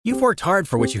You've worked hard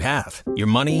for what you have. Your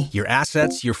money, your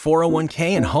assets, your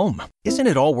 401k, and home. Isn't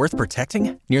it all worth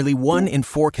protecting? Nearly 1 in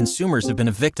 4 consumers have been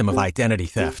a victim of identity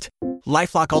theft.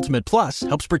 LifeLock Ultimate Plus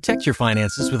helps protect your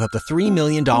finances with up to $3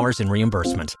 million in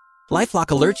reimbursement. LifeLock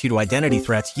alerts you to identity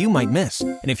threats you might miss.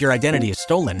 And if your identity is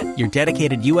stolen, your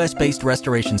dedicated U.S.-based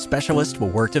restoration specialist will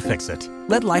work to fix it.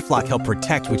 Let LifeLock help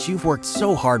protect what you've worked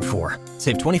so hard for.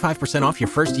 Save 25% off your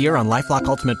first year on LifeLock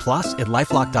Ultimate Plus at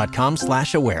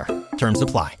LifeLock.com/aware. Terms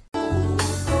apply.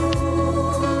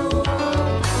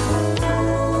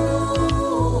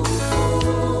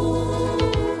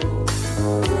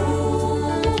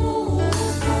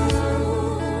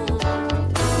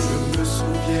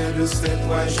 Cette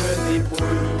voix jeune et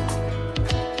brune,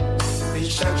 et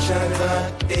chaque chagrin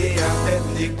est à peine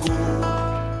l'écho.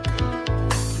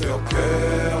 Leur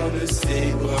cœur ne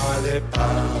s'ébranlait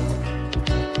pas,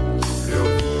 leur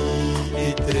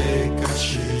vie était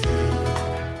cachée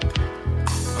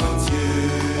en Dieu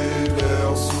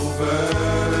leur sauveur.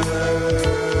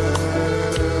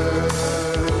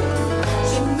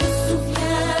 Je me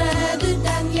souviens de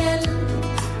Daniel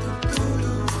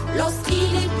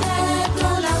lorsqu'il était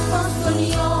dans la fosse au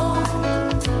lion.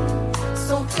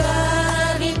 Son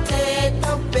cœur était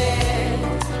en paix.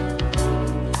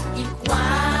 Il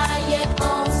croyait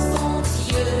en son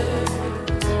Dieu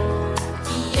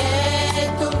qui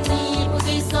est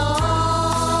omniprésent.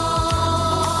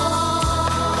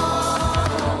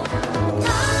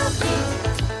 Ma vie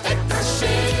est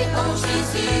cachée en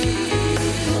Jésus.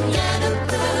 Rien ne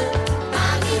peut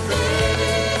arriver.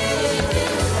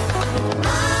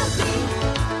 Ma vie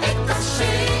est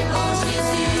cachée en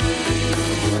Jésus.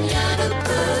 Rien ne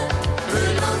peut me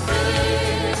l'enlever.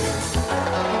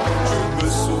 Je me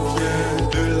souviens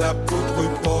de l'apôtre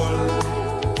Paul,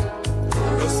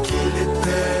 lorsqu'il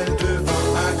était devant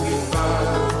Agrippa,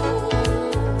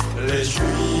 les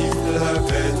Juifs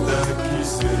l'avaient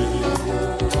accusé,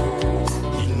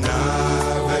 il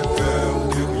n'avait peur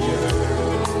de rien,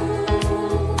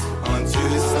 en Dieu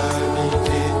sa vie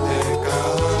était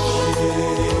cachée.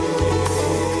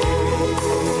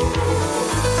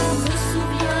 Je me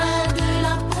souviens de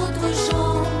l'apôtre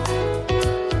Jean,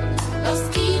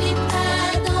 lorsqu'il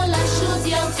était dans la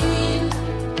chaudière d'huile,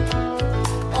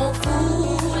 on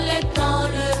voulait tant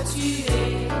le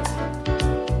tuer,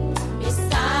 mais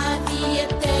sa vie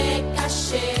était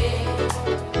cachée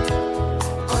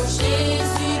en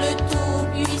Jésus le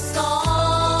Tout-Puissant.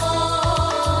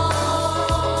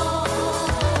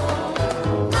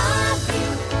 Ma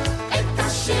vie est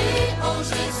cachée en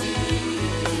Jésus,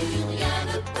 rien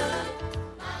ne peut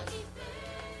m'arriver.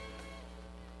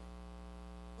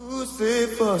 Où c'est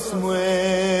force moi,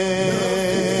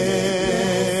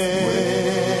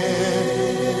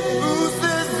 où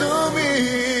c'est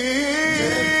amis,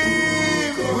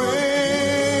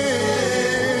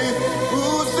 où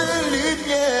c'est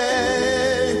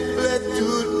lumière, les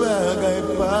toutes bagailles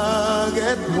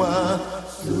baguette moi,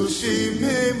 sushi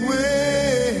moi,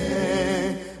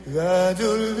 radio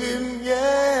lumière,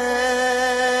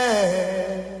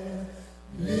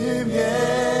 lumière.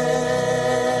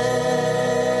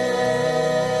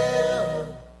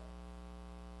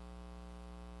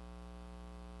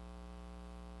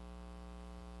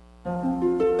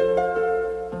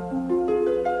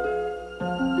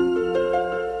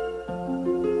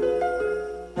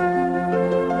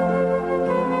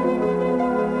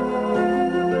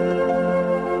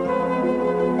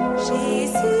 J'ai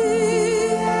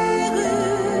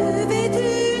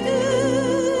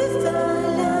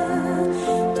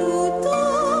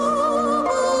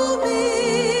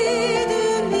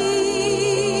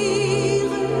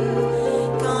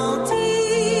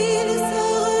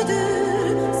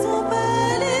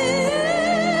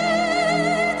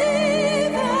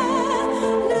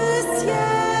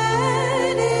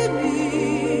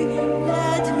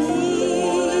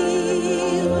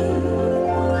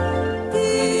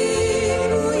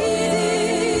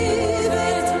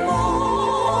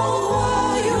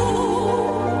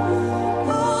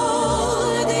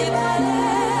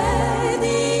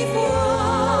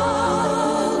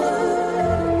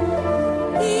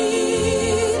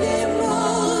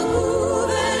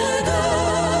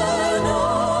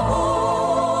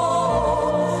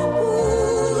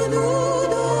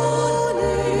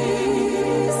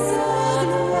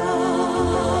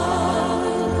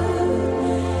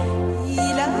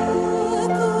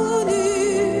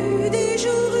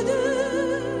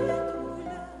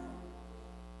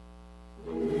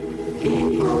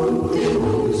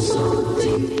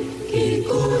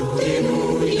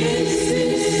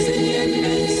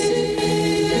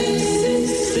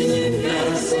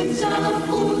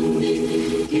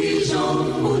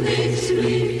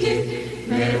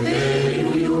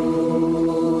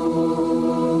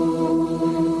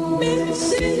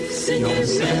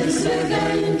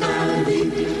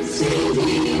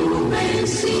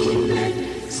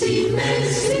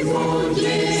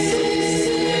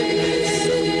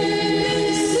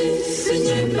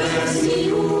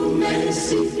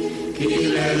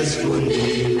Il laisse pour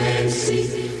dire merci,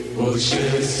 mon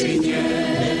cher Seigneur.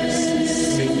 Merci,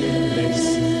 Seigneur,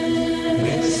 merci.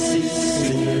 Merci,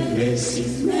 Seigneur, merci.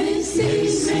 Merci,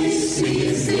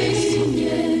 Seigneur, merci.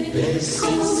 Merci,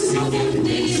 Seigneur,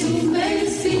 merci.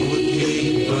 Merci.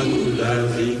 Pour nous la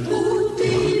vie. Pour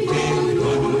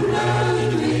nous la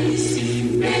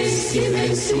vie. Merci,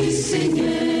 merci,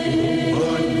 Seigneur.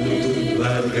 Bonne toute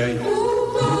bagaille.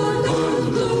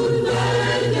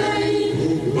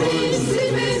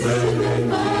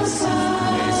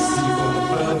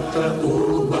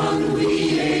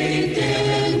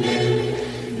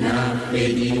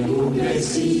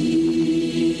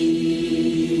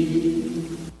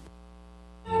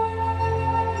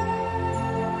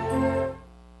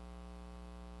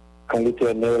 Quand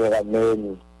l'Éternel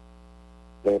ramène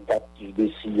les captifs de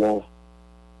Sion,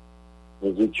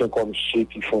 nous étions comme ceux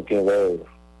qui font erreur.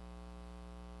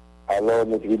 Alors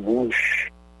notre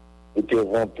bouche était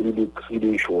remplie de cris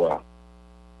de joie,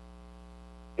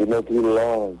 et notre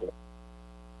langue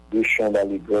de chants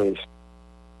d'allégresse.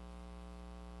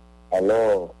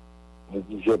 Alors nous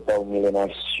disions parmi les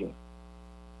nations,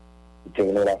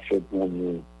 l'Éternel a fait pour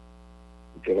nous,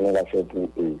 l'Éternel a fait pour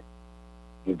eux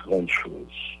de grandes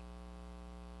choses.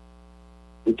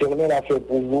 L'Éternel a fait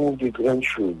pour nous de grandes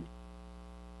choses.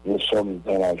 Nous sommes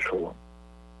dans la joie.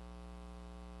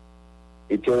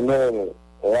 L'Éternel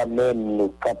ramène nos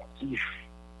captifs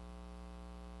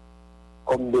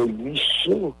comme des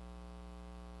ruisseaux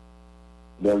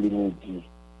dans le midi.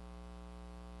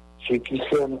 Ceux qui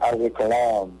sèment avec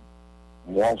larmes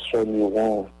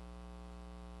moissonneront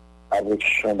avec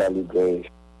chant d'allégresse.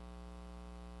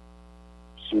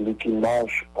 Celui qui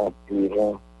marche en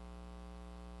pleurant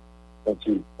quand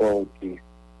il porte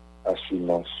la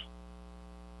silence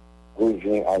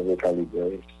revient avec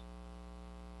allégresse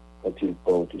quand il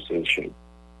porte ses chaînes.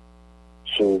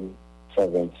 Psaume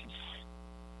 126.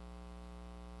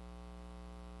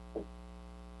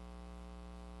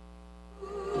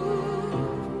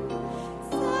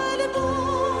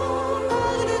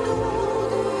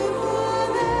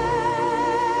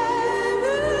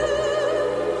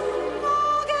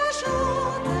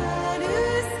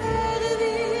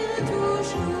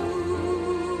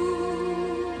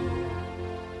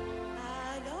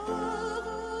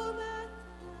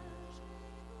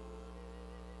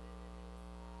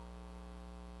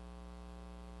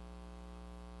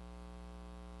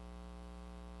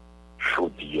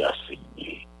 Jeudi a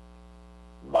signé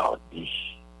mardi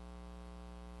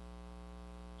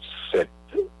 7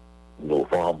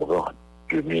 novembre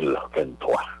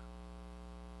 2023.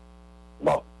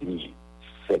 Mardi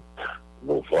 7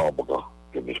 novembre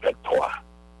 2023.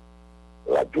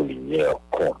 Radio Lumière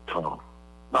content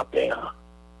matin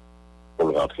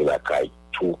pour rentrer la caille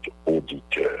tout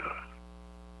auditeur,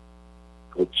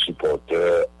 tout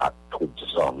supporter à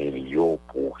tous amis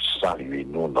pour saluer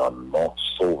nous dans le nom,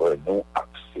 sauver nous,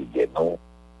 accéder nous,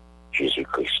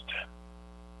 Jésus-Christ.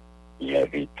 Et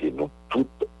invitez nous tout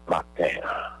matin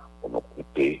pour nous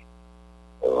écouter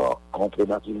Rencontre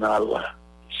Matinale,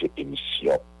 cette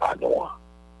émission pas noire.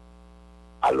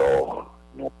 Alors,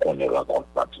 nous connaissons Rencontre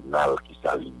Matinale qui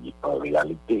s'aligne en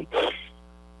réalité.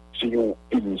 C'est une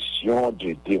émission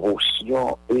de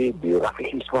dévotion et de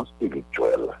rafraîchissement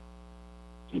spirituel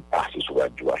qui passe sur la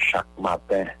radio chaque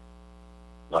matin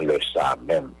dans le ça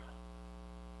même.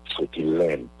 C'était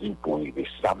lundi pour arriver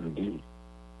samedi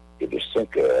et de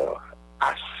 5h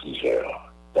à 6h.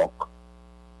 Donc,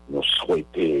 nous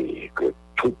souhaitons que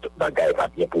toute bagaille va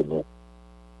bien pour nous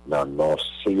dans nos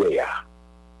CEA.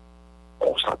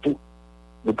 Comme ça tout,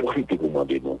 nous profitons pour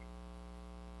demander nous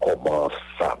comment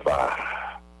ça va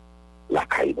la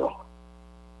caïna.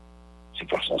 C'est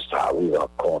façon ça, oui,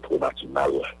 rencontre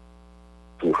matinale.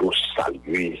 Toujours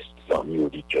saluer les amis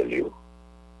auditeurs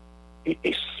et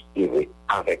espérer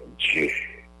avec Dieu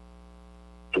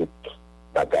toute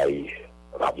bagaille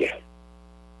va bien.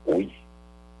 Oui,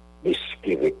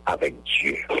 espérer avec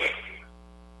Dieu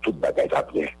toute bagaille va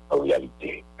bien en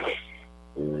réalité.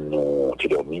 Nous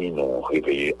dormi, nous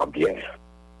réveillons en bien.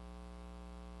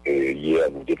 Et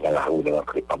hier, nous devons la rue de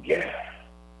rentrer en bien.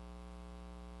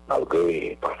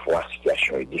 Malgré parfois la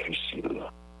situation est difficile.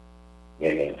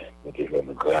 Mais nous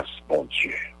devons grâce, bon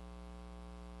Dieu.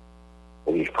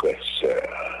 Oui, frères,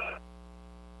 sœurs,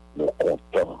 nous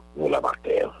comptons, nous la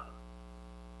matin,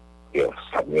 frère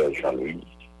Samuel Jean-Louis,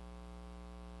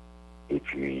 et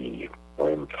puis,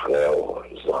 mon frère,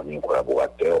 amis,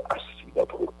 collaborateurs, assis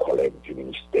notre collègue du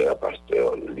ministère,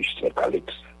 pasteur Lucien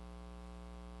Calix,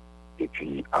 et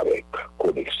puis avec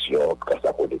connexion, grâce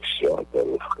à connexion de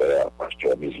le frère,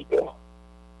 pasteur Mésidor,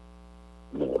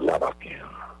 nous la matin.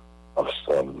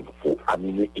 Ensemble, pour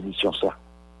animer l'émission ça.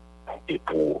 et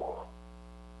pour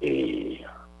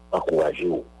encourager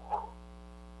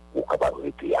ou capable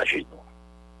d'être à genoux,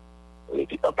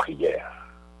 d'être en prière,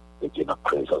 d'être dans la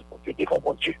présence de Dieu, devant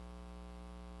mon Dieu,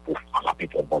 pour frapper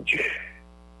pour mon Dieu,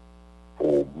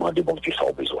 pour demander mon Dieu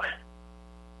sans besoin.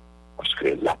 Parce que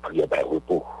la prière va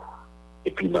repos.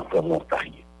 Et puis dans la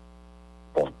montagne,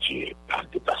 mon Dieu va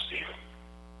dépasser.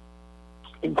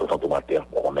 Une fois de matin,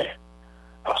 on est,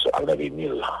 parce qu'on avait mis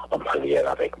en prière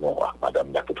avec nous,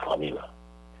 madame, la toute famille.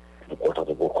 Nous sommes contents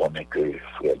de vous connaître que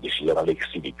frère décidé dans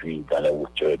l'exil et puis dans la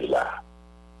hauteur de la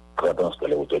Grandance, dans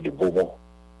la hauteur du Beaumont,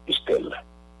 Estelle,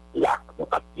 Lac, nous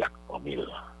avons en mille.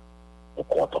 Nous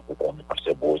sommes contents pour qu'on ait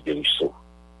pasteur Bose de Risseau,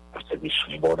 pasteur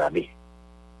Michel Bonannée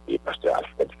et pasteur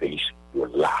Alfred Félix. Nous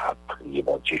l'avons prié,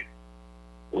 mon Dieu.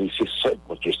 Oui, c'est seul,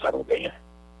 mon Dieu, ça nous gagne.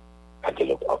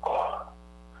 Allez-le encore.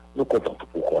 Nous sommes contents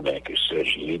pour qu'on ait que Sœur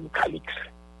Gilles Calix,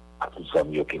 à tous les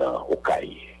amis qui sont au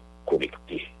cahier,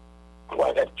 connectés.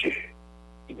 Gloire à Dieu.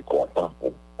 Il est content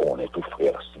pour qu'on ait tout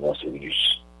frère Simon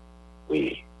Sirius.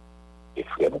 Oui. Et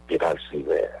frère nous Péral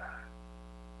Sévère.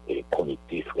 Et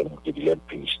connecté, frère nous Guédilène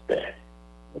Philistin.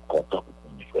 Nous contents pour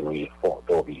qu'on ait frère nous Fort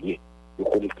d'Orvilliers. Nous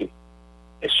connectés.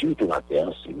 Et surtout matin,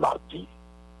 c'est mardi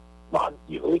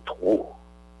rétro,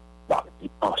 mardi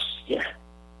ancien.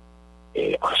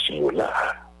 Et ancien là.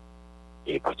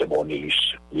 Et parce que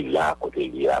Bonus, il est là, côté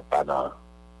il est là, pendant.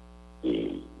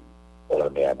 Et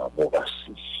on est dans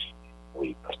Mourassi.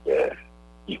 Oui, parce que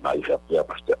Yves-Marie Jean-Pierre,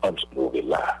 parce que Hans Louvet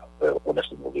là, on a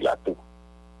ce Louvet là tout.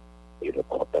 Et le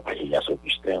compte de Ignace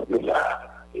Augustin, il est là.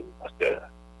 Et parce que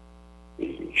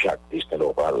Jacques Destin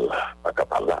Oval,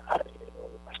 Pacapala,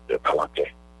 parce que Palanquin.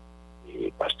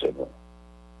 Et parce que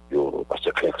nous, parce que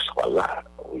Claire soit là,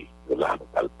 oui, nous là,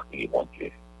 nous allons prier, mon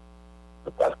Dieu.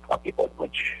 Nous allons frapper pour mon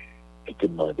Dieu. Et te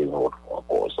demander encore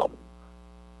aux hommes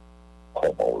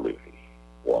comment lever,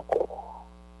 ou encore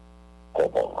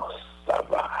comment ça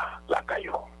va la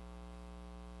caillou.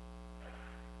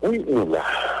 Oui, nous là,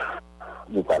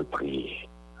 nous allons prier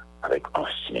avec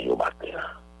ancien au matin.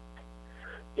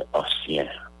 Et ancien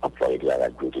employé de la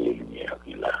radio de la lumière,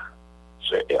 il a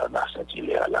ce Erna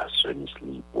Saint-Hilaire là, ce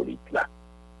Nisli Hippolyte là,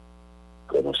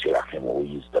 que nous Séraphin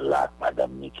Moïse de là,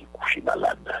 madame Niki couché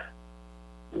malade.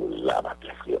 Nous là,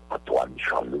 notre frère Antoine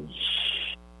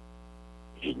Jean-Louis,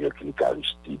 ingénieur clinique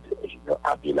Aristide, ingénieur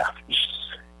Abel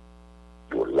Fils.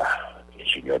 Nous là,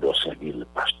 ingénieur d'Orsainville,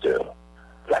 pasteur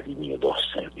Vladimir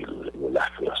d'Orsainville. Nous là,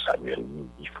 frère Samuel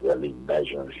Midi, frère Linda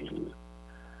Jean-Gilles.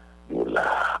 Nous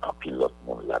là, en pilote,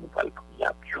 monde là, nous allons prier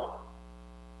à Dieu.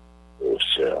 Aux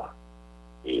sœurs,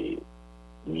 et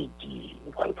midi,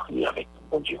 nous allons prier avec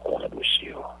mon Dieu qu'on a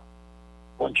dossier.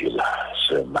 Mon Dieu là,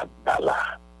 sœur Magdala.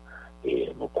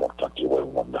 Et nous contenter, ouais, au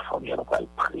monde de la famille, nous allons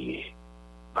prier.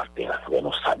 Matin, frère,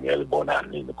 nous Samuel, bonne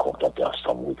année, nous contenter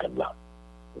ensemble, week-end là.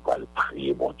 Nous allons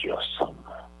prier, mon Dieu, ensemble.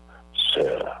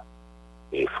 Sœur,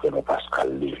 et frère, nous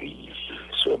Pascal Lévy,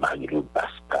 sœur Marie-Louise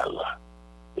Pascal,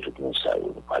 et tout le monde sait,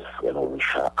 nous allons frère, nous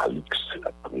Richard Alix,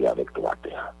 prier avec toi,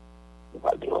 matin. Nous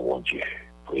allons dire, mon Dieu,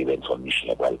 frère Benson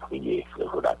Michel, nous allons prier,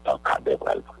 frère Jonathan Cadet, nous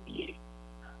allons prier.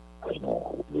 Frère,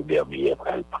 nous, le Bermier,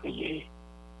 nous allons prier.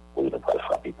 Oui, nous allons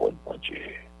frapper pour mon Dieu.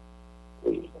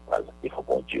 Oui, nous allons dire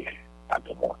pour mon Dieu. À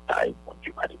des montagnes, mon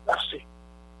Dieu va déplacer.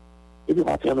 Et le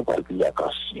matin, nous allons prier à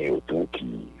Cassien autour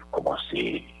qui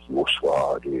commençait au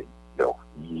soir de leur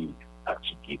vie,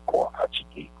 fatiguée, corps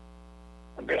fatigué.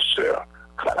 Mes sœurs,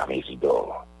 Clara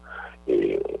Mésidor,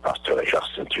 et pasteur Richard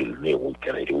Saint-Hilaire,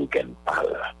 le week-end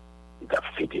parle. Il a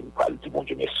fait une parle du mon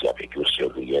Dieu, merci avec eux,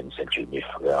 sœur Rienne, Saint-Hilaire, mes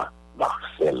frères,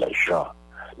 Marcel, Jean,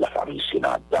 la famille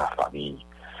Sénada, famille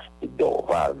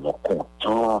Dorval, nous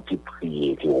contents de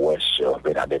prier, de ouais, sœur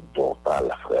Bernadette Dorval,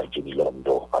 la frère Jenny Lom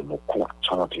Dorval, nous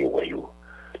contents de ouais,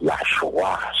 la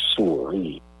joie,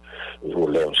 sourit, nous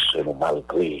lèvons nous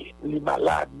malgré les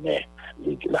malades, mais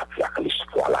la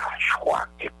l'espoir, la joie,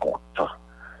 qui est content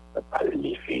de pas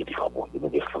lever, de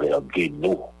nos frères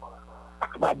Guénaud,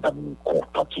 madame, nous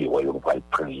contents de ouais, nous allons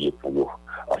prier pour nous,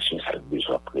 ancien salle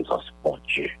besoin de présence, mon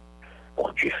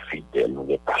Dieu fidèle, nous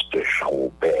les pasteurs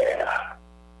Jean-Aubert,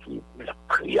 qui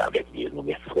prie avec nous,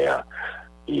 mes frères,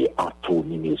 et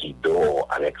Anthony Mésidor,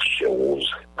 avec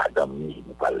Rose, madame,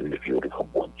 nous allons lever devant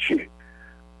mon Dieu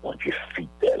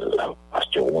fidèle,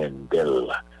 pasteur Wendell,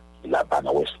 là-bas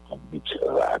dans West Palm Beach,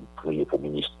 prier pour le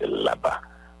ministère là-bas.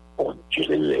 Bon Dieu,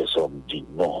 les hommes disent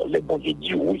non, les bons Dieu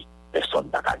disent oui, personne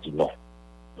n'a dit non.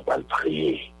 Nous allons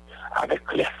prier avec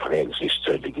les frères et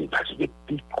sœurs de l'église de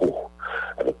Pico,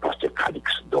 avec pasteur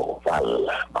Calix Dorval,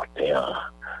 matin.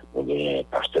 Nous avons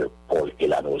pasteur Paul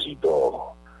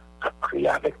Elanosidor, qui a prié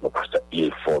avec nous, pasteur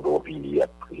Ilford Ovilliers, qui a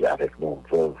prié avec nous,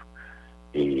 veuve,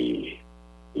 et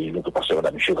Et notre pasteur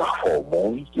M.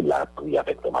 Garformon, qui l'a pris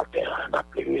avec le matin, on a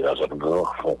pris dans un grand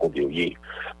fond côté,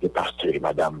 le pasteur et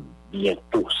madame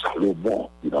bientôt Salomon,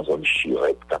 qui dans un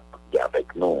chirette, qui a pris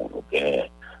avec nous, nous avons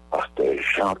pasteur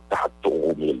Jean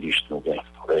Tato, Mélis, nous avons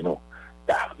frère nous,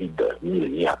 David,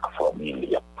 Milliac, famille,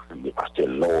 il a pris le pasteur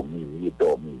Lorminier,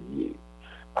 Dorminier,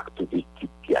 par toute équipe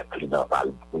qui a pris dans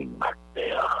Valbrune,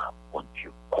 matin, mon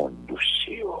Dieu,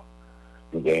 conduit.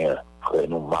 Nous avons frère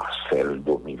nous Marcel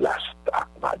Domilas,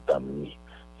 madame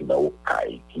qui n'a aucun,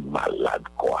 qui est malade,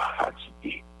 quoi,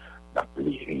 fatigué. N'a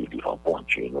plaisir devant bon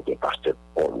Dieu, nous avons pasteur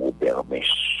Paul Robert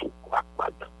Messou,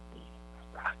 madame.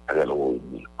 Alors,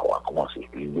 on a commencé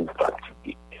à nous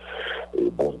fatiguer. Et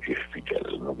bon Dieu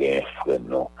fidèle, nous avons frère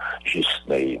nous,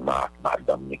 Gisney,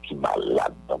 madame qui est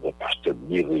malade, nous avons pasteur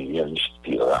Myriam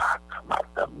Stirac,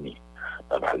 madame, nous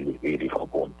avons levé devant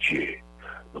bon Dieu.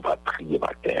 Nous allons prier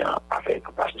matin avec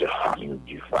le pasteur Famille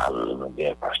Duval, nous avons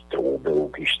le pasteur Robert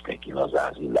Augustin qui nous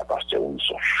a dit, le pasteur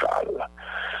Wilson Charles.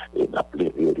 Et nous avons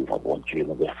prié devant bon Dieu,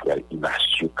 nous avons frère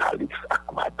Ignacio Calix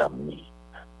avec madame.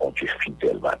 Bon Dieu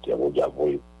fidèle matin, nous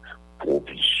avons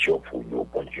provision pour nous,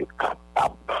 bon Dieu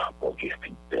capable, bon Dieu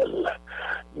fidèle.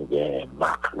 Nous avons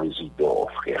Marc Résident,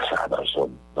 frère ça dans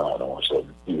une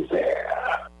zone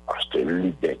désert, pasteur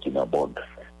Libé qui n'a bonne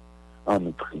fin. On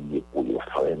nous prie pour les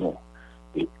frères, nous.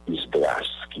 Et Isdras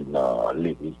qui dans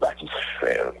l'église Baptiste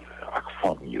Fer, avec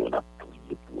famille, on a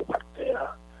prié pour le matin.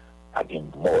 Avec un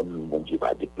bon Dieu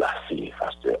va déplacer,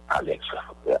 pasteur Alex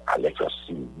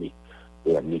Sylvie,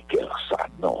 et Michael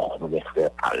Sanon, nous les frères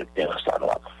Alter Sanon,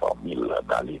 avec famille,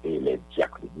 dans les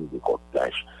diacres de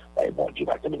Côte-Plage, et bon Dieu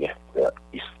va tenir les frères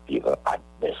Ispira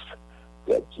Adnes,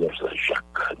 frère James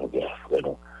Jacques, nous les frères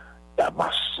nous,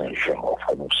 Damas Saint-Jean,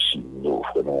 frère nous Sino,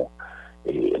 frère nous,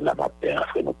 et la matin,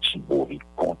 frère nous Thibaut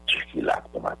Vicomte qui l'a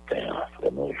le matin,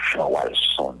 frère nous Jean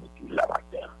Walson qui l'a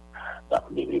matin. Dans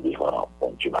les devant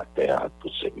bon Dieu matin, tout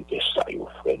ce qui est ça,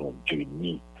 frère nous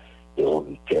Denis, et au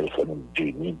week-end, frère nous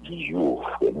Denis Guillaume,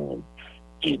 frère nous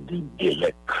Denis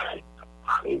Delec,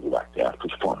 frère du matin,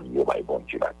 toute famille, bon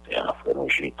Dieu matin, frère nous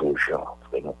Gito Jean,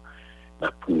 frère nous, la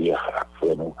prière,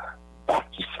 frère nous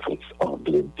Baptiste Fritz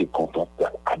Anglais, t'es content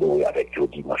d'adorer avec le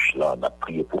dimanche là, on a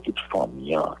prié pour toute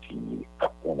famille qui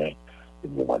connaît des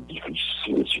moments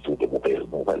difficiles, surtout des mauvaises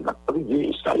nouvelles. On a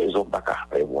prié, ça les hommes n'a qu'à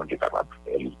faire, bon Dieu capable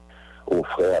de faire. Au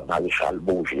frère Maréchal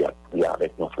Bourget a prié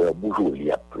avec nos frères Bourgeois,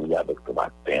 il a prié avec le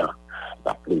matin, on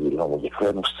a prié avec les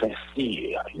frères nous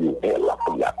Saint-Cyr, elle a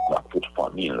prié avec toute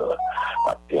famille, on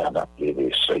a prié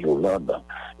avec Sœur Yolande,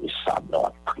 et Sam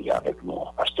a prié avec nous,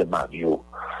 pasteur Mario,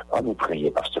 on nous prié,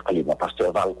 pasteur Clément,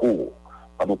 pasteur Valcourt,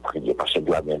 on nous prié, pasteur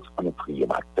Glamens, on nous prié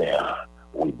matin,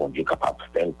 oui, bon Dieu capable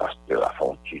de faire, pasteur La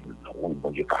Fortune, oui,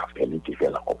 bon Dieu capable de faire, il était fait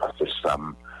encore, pasteur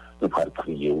Sam, nous allons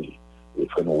prier, oui. Et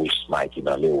frère nous Ismaël qui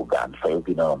dans Léogane, frère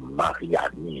qui dans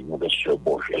Mariani, nous bien sûr,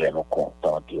 Bourget, nous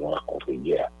contents, qui ont rencontré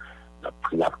hier. Nous avons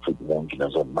prié avec tout le monde qui dans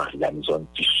une zone Mariani, zone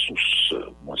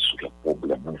Tissous, moi, sur le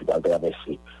problème, nous devons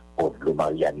traverser le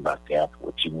Mariani matin,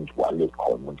 pour que nous devons à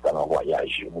l'école, nous devons en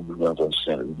voyage, nous devons dans une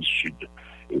Saint-Louis Sud,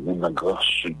 et nous dans le Grand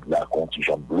Sud, là,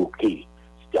 contingent bloqué,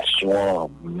 situation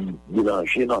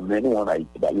mélangée, non, mais nous, on a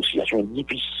été dans une situation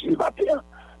difficile matin.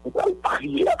 Nous allons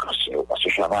prier la grâce, parce que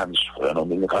Chavannes, frère, non,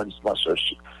 mais le grand dispenseur,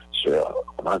 sœur,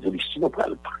 on a dit ici, nous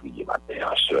allons prier,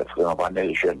 matin, sœur, frère, on va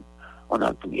aller jeune, on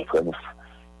a prié, frère, nous,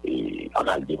 et on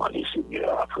a demandé,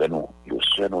 Seigneur, frère, nous,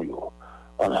 sœur, nous,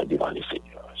 on a demandé,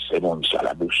 Seigneur, c'est mon Dieu à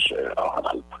la douceur, on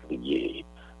a prié,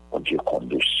 mon Dieu, compte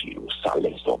dessus, ça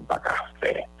les hommes pas qu'à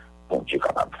faire, mon Dieu,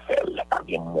 capable de faire, pas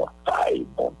bien montagne,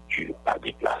 mon Dieu, pas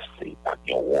déplacé, pas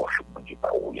bien roche, mon Dieu, pas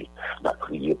rouler. On a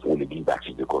prié pour l'église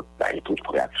baptiste de Côte-Taille, tout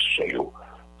frère,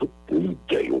 tout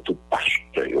leader, tout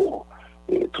pasteur,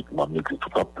 tout membre,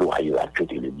 tout employé, là, que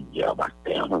les lumières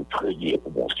matin, on a prié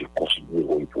pour mon Dieu, continuer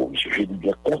aux provisions. Je dis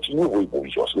bien, continuer aux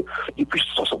provisions, parce que depuis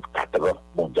 64 ans,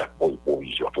 mon Dieu, aux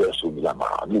provisions, frère Soumi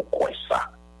Lamar, nous croyons ça.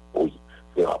 Oui,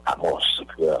 frère Amos,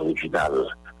 frère Réginal,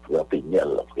 frère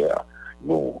Péniel, frère,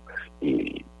 nous,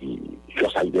 et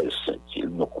Jean-Saïdel Saint-Il,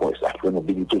 nous croyons ça, frère nous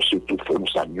Benito, surtout frère nous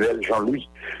Samuel, Jean-Louis,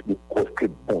 nous croyons que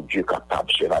bon Dieu capable,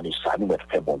 c'est Vanessa, nous mettons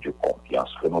fait bon Dieu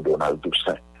confiance, frère nous Donald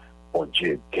Toussaint, bon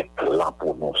Dieu, quel plan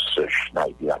pour nous, ce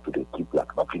Schneider, toute l'équipe là,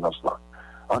 dans le financement.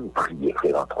 On prie,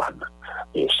 frère Antoine,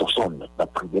 et Sanson, on a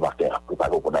prié ma terre,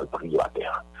 préparé pour nous prier ma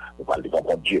terre. Nous parlons devant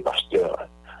bon Dieu, pasteur,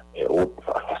 et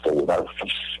pasteur Ronald,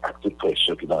 fils, à tous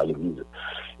ceux qui sont dans l'église,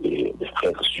 et les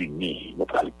frères unis, nous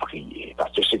allons prier,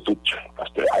 parce que c'est tout,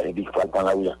 pasteur Aédi, dans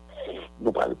la rue,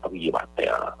 nous allons prier ma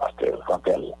terre, pasteur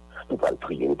Fantel, nous allons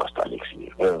prier, pasteur Alexis,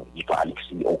 il faut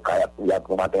Alexis, au cas où il y a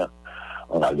pour matin.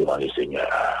 On a devant le Seigneur,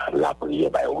 la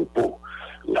prière, au repos,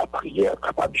 la prière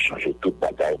capable de changer toute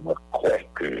bagaille. Moi, je crois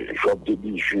que Job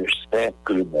dit, je sais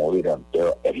que mon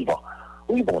Rédempteur est vivant.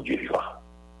 Oui, bon Dieu vivant.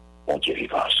 Bon Dieu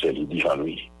vivant. Seul il dit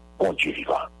Jean-Louis, bon Dieu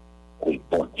vivant. Oui,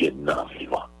 bon Dieu non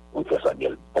vivant. Oui, frère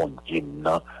Samuel, bon Dieu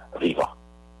non vivant.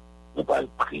 Nous allons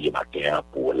prier matin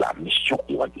pour la mission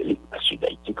évangélique de la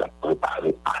Sud-Haïti qui a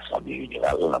préparé l'Assemblée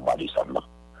générale dans le mois de décembre.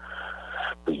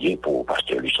 Prier pour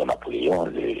Pasteur Lucien Napoléon,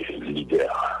 le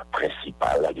leader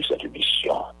principal de cette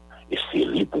mission. Et c'est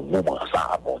lui pour le moment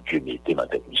ça, mon Dieu, mettez dans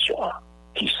cette mission.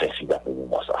 Qui s'inscrit pour le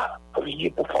moment ça. Prier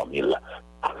pour la famille,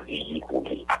 prier pour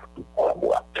les acteurs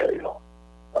collaborateurs.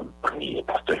 Prier,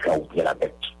 Pasteur Jean oublie la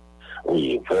bête.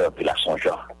 Oui, vers de la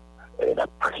Saint-Jean. On a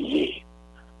prié.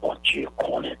 Bon Dieu,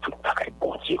 qu'on est tout pareil,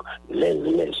 bon Dieu. Les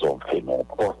hommes font mon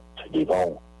porte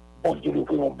devant. Bon Dieu, nous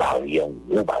voulons barrière,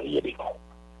 un gros barrière devant.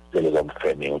 Les hommes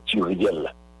fermés, un petit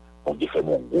riel. Bon Dieu, fait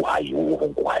mon gros haillot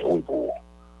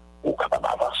pour capable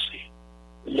d'avancer.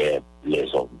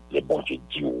 Les hommes, les bons Dieu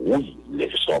disent oui,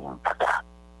 les hommes pas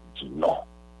disent non.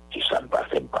 Si ça ne va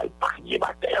pas prier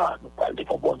matin, nous parlons de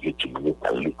bon Dieu, tu nous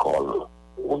parles de l'école,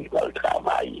 on va le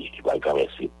travail, tu vas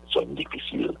traverser, c'est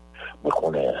difficile. Mais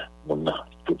qu'on est,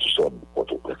 tout qui sont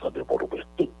Port-au-Prince,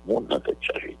 tout le monde n'a pas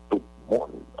chargé, tout le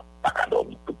monde n'a pas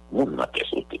dormi, tout le monde n'a pas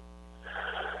sauté.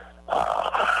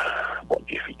 Bon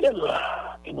Dieu fidèle,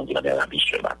 et nous disons la vie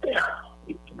ce matin.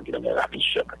 Oui, nous disons la vie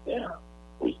ce matin.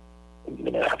 Oui, nous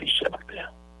disons la vie ce matin.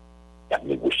 Il y a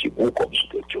négocié beaucoup comme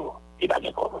structure, et pas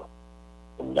bien comme.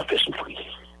 On nous a fait souffrir.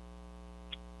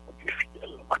 Bon Dieu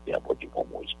fidèle, matin, bon Dieu, pour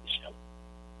moi spécial.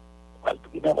 On va le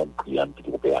prier avant de prier un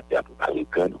petit opérateur pour parler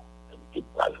que nous.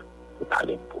 Pour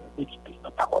parler pour méditer dans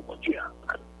la parole de Dieu.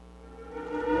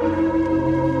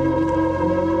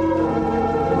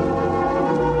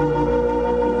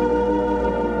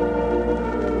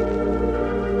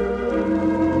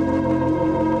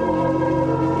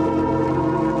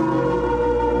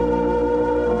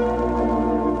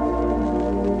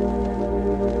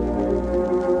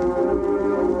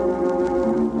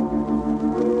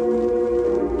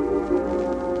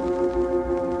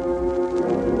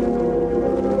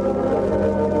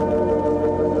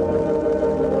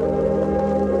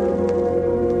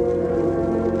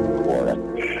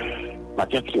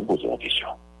 Maintenant, je pose une question.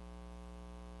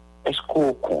 Est-ce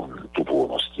qu'on compte toute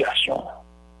une situation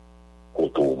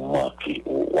quand on manque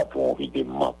ou on envie de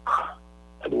manque,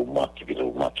 on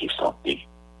manque santé,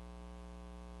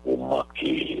 on manque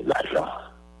l'argent,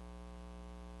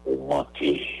 on manque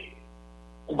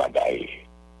un bagage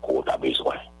qu'on a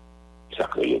besoin. Ça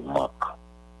crée un manque.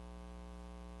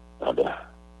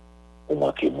 On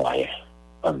manque de moyens.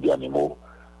 En dernier mot,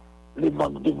 le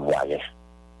manque de moyens.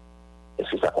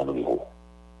 Est-ce que ça qu'on vit?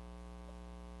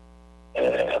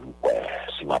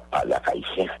 Si je parle à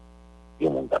Haïtien, il y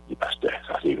a mon petit pasteur,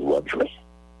 ça c'est le à jouer.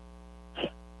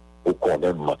 Ou qu'on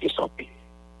aime manquer santé.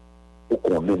 Ou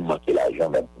qu'on aime manquer l'argent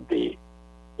même pour payer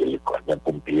l'école, même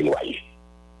pour payer le loyer.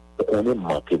 Ou qu'on aime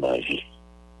manquer manger.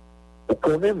 Ou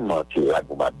qu'on aime manquer la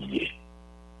pour m'habiller.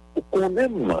 Ou qu'on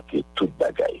aime manquer toute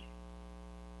bagaille.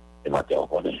 Et maintenant on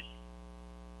connaît.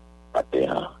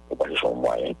 Maintenant, on va aller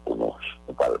moyen pour nous.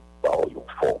 On va pas une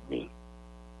formule.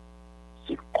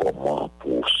 C'est comment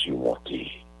pour surmonter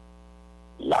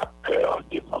la peur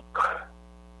du manque.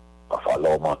 Il va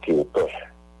falloir manquer au peur.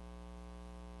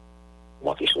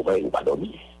 Manquer sommeil ou pas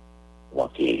dormir.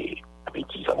 Manquer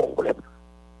appétit, ça va au problème.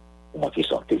 Manquer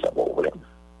santé, ça va au problème.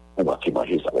 Manquer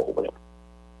manger, ça va au problème.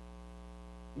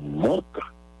 Manque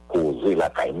causer la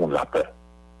caille, la peur.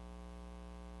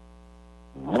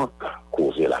 Manque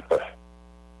causer la peur.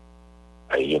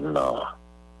 Il y en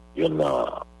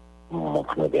a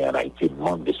manque en Haïti,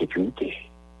 manque de sécurité.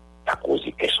 À cause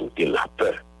de sauter la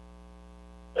peur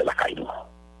de la caille.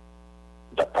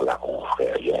 J'ai parlé à mon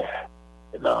frère hier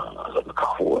dans la zone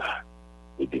Carrefour,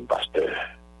 et puis pasteur.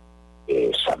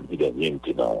 Et samedi dernier, il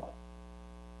était dans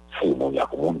le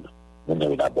monde,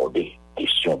 on a abordé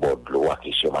question de loi,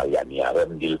 question Mariani,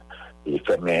 il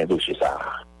fait un dossier ça.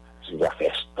 Il a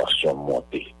fait tension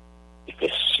monter, il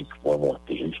fait 6 points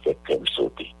monter, il fait crème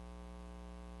sauter.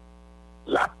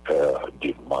 La peur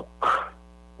du manque,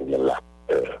 ou bien la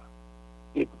peur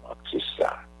du manque, c'est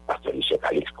ça. Parce que les chefs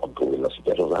Alex contrôlent la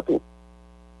situation à tout.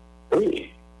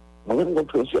 Oui, nous-mêmes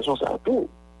contrôlons la situation à tout.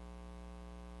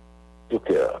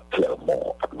 Donc,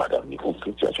 clairement, madame, nous contrôlons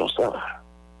la situation ça.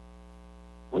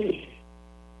 Oui,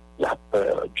 la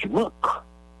peur du manque.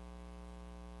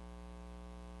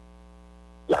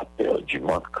 La peur du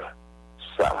manque,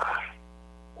 ça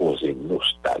cause une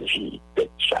nostalgie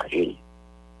d'être chargé.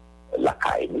 La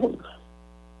caille nous.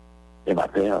 Et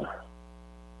maintenant,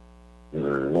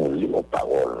 nous lisons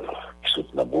paroles qui sont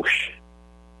dans la bouche.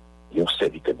 Ils ont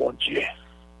servi de bon Dieu.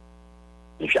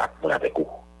 Et chaque monde avec vous.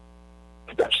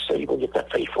 Tout à fait, il faut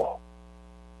fait fort.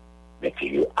 Mais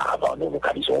que avant nous, nous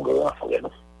avons un grand frère,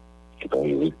 c'est un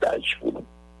héritage pour nous.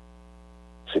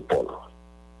 C'est Paul.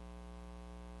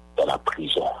 Dans la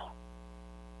prison.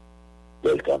 Il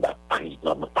était dans la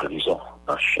prison,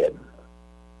 dans la chaîne.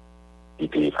 Il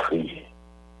était écrit,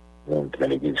 dans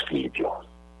l'église Philippe.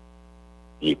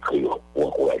 Il écrit, ou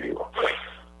encouragé.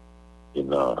 Et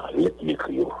dans l'être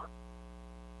écrit,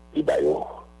 il y a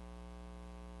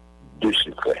deux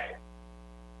secrets.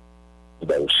 Il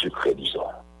y a un secret, disons,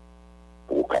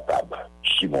 pour être capable de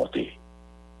surmonter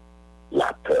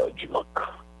la peur du manque.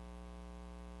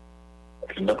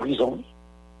 Il est en prison.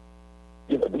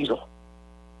 Il est en prison.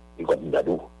 Et comme il a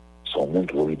dit, son monde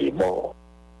qui a eu des morts,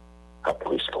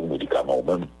 après ce qu'on médicament ou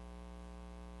même,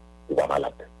 ou pas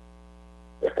malade.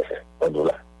 On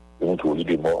là, il a eu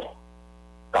des morts,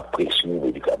 après ce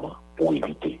médicament, pour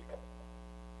éviter.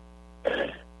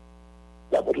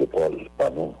 L'apôtre Paul,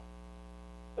 par nous,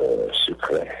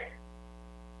 secret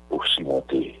pour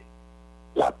surmonter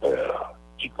la peur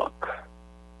du manque.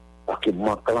 Parce que le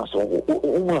manque,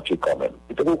 on manque quand même.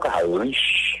 Il peut être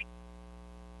riche,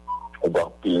 on va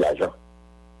payer l'argent.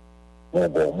 On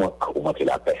manque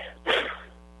la paix.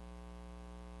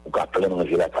 On va plein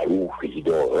manger la caillou, il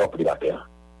doit remplir la paix.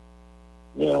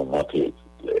 Mais on manque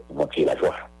la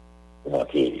joie. On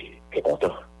manque est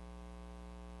content.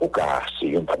 Au cas,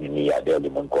 c'est un parmi milliardaires du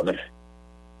monde connaît.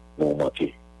 Mais on manque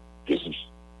Jésus.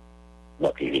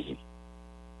 Manque Jésus.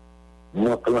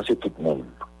 Manque lancer tout le monde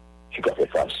qui a fait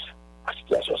face à la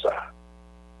situation ça.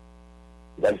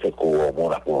 Il a fait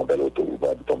qu'on a pour un bel auto,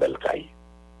 un bel caille.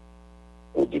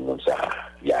 Pour dire que ça,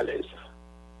 il est à l'aise.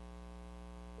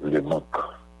 Le manque,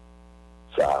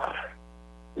 ça,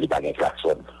 il n'y a pas de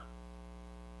klaxon.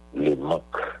 Le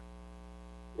manque,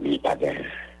 il n'y a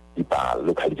pas de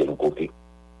localité de l'autre côté.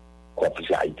 Comme si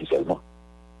c'est Haïti seulement.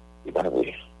 Il n'y a pas de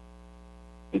vrai.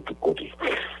 De tous côtés.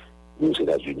 Aux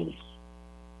États-Unis,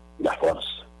 la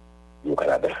France, au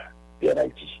Canada, et en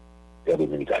Haïti, et en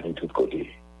Dominicaine, de tous côtés.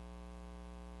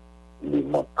 Le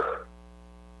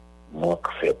manque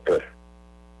fait peur.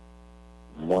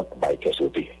 Manque va être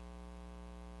sauté.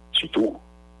 Surtout,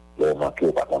 le manque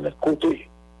au pas qu'on est côté.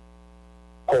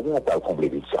 Comment on peut combler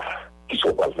de ça? Qui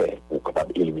sont pas le faire pour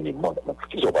capable d'éliminer le manque?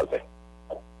 Qui sont pas le faire?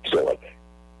 Qui sont pas le faire?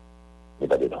 Mais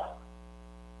pas dedans.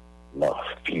 Non,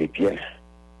 Philippiens,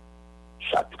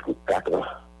 chapitre 4,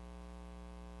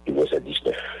 verset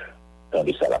 19.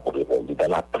 Tandis ça, l'apôtre Paul dit, dans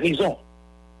la prison,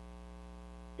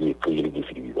 il écrit les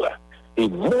défis du livre. Et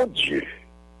mon Dieu,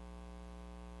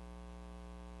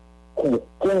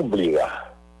 comblera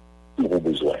tous vos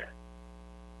besoins,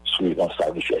 suivant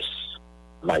sa richesse,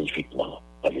 magnifiquement,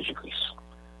 en Jésus-Christ.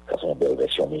 Ça, c'est une belle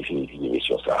version, mais j'ai une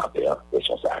version ça,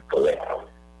 version ça claire.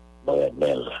 Dans la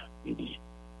mail, il dit,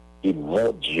 et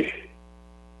mon Dieu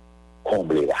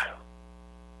comblera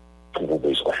tous vos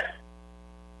besoins,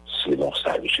 selon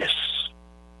sa richesse,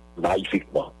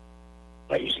 magnifiquement,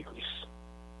 en Jésus-Christ.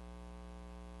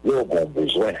 Nous avons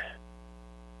besoin,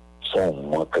 sont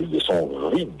manqués, sont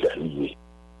vides liés,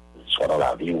 soit dans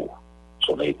la vie,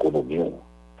 soit dans l'économie,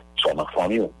 soit dans la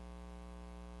famille.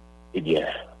 Eh bien,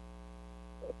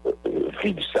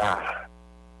 vide ça,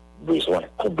 besoin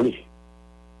comblé.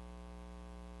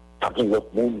 Pas de l'autre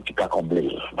monde qui a comblé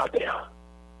le matin.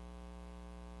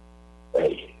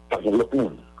 Pas de l'autre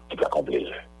monde qui a comblé.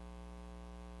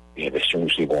 Et la version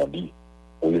secondaire,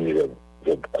 où il veut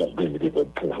combler le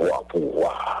pouvoir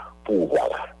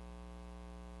là.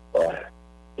 Ouais.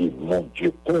 Et mon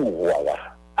Dieu pourvoira là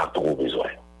à tous vos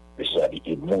besoins. Mais ça dit,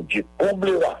 et mon Dieu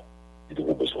comblera de tous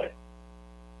vos besoins.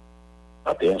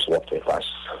 Maintenant, soit fait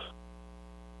face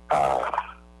à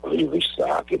vivre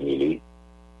ça,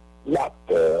 la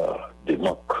peur de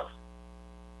manque.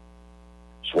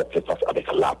 Soit fait face avec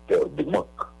la peur de manque.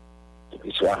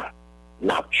 C'est soit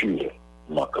nature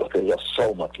manque. C'est-à-dire,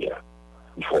 ça manque.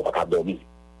 Il faut pas dormir.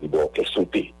 Il doit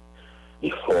sauter.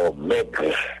 Il faut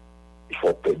maigre. Il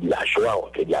faut perdre la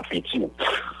joie, perdre l'appétit.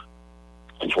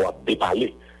 Il faut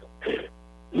dépaler.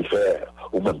 Il faut,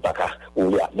 ou même pas qu'à,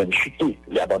 ou même chuter,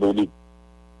 l'abandonner.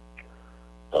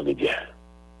 Attendez bien.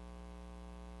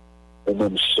 Ou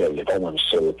même seul, pas même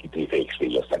seul qui t'a fait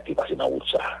expérience, ça qui est passé dans la route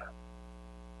ça.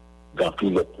 Dans tout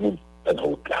l'autre monde, dans la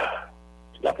route là.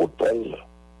 L'apôtre Paul,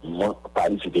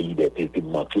 Paris c'était liberté, il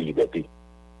manquait liberté.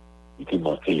 Il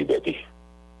manquait liberté.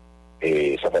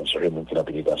 Et ça va me changer mon qui est dans la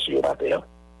pénitentiaire au matin.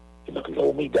 Qui est dans le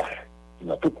Omega, qui est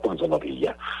dans toute prison dans le pays.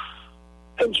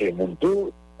 Comme j'ai mon tour,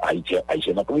 Haïtien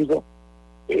dans la prison,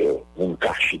 et mon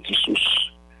caché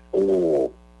Tissous,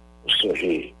 au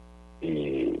sujet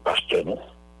et pasteur,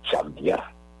 samedi,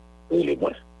 et les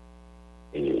mois.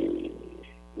 Et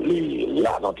les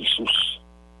là, dans des sources.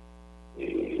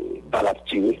 Et dans la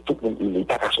tirée, tout le monde n'est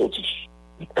pas qu'à sortir.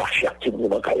 Il cache à tout le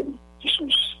monde quand même, des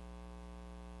sources.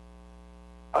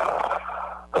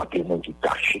 Quand tout le monde qui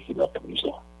cache, qui est dans la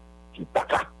prison, qui n'est pas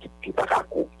qu'à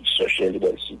qui se cherche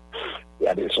ici, il y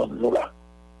a des gens nous là.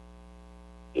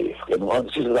 Et frère, nous rendons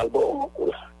ces albums,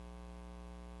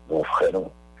 nos frères, nous,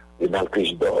 et dans le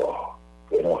président,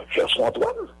 et nous, cherchons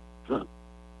Antoine.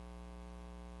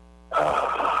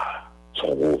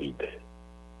 Son gros vide.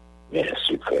 Mais un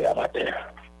secret à matin.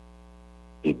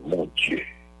 Et mon Dieu,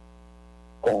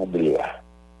 comblez-la,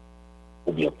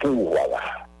 ou bien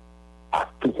pourvois-la à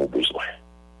tous vos besoins.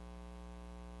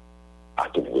 À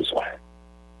tous vos besoins.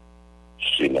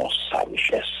 Selon sa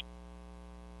richesse.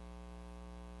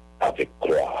 Avec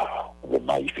gloire ou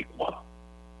magnifiquement.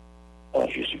 En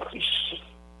Jésus-Christ.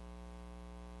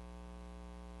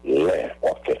 Là,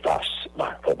 on fait face,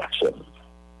 ma formation,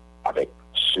 avec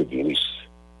ce virus,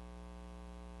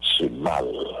 ce mal,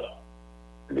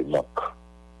 le manque.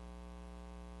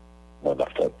 On a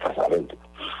fait face avec tout.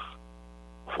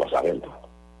 Face avec tout.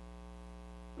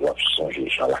 On a songé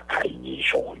sur la caille,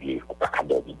 changer, on n'a pas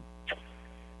dormir.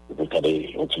 Vous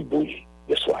entendez un petit bruit,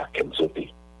 le soir, qu'elle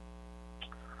sauter.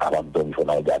 Avant de dormir, il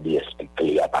faut regarder, est-ce que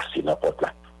clé a passé n'importe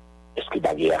là? Est-ce que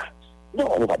baguette a? Non,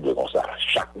 on ne va pas dire comme ça.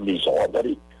 Chaque maison,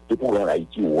 regardez, depuis en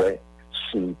Haïti, ouais,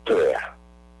 c'est une peur.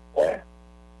 Ouais,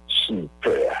 c'est une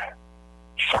peur.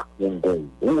 Chaque monde a un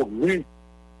gros mur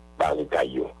dans les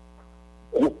cailloux.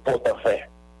 Gros porte-à-faux.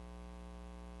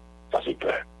 Ça, c'est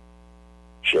peur.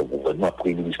 Chez le gouvernement,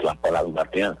 Premier ministre, là, par là, le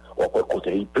matin, on peut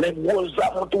compter plein de gros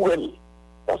aventurels.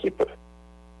 Ça, c'est peur.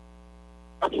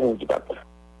 Pas de monde qui pas peur.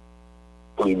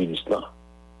 Premier ministre, là,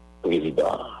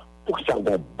 président, pour qu'il y ait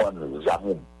de bonnes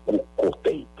armes, gros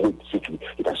côté, pour une sécurité.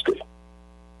 Et parce que,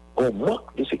 on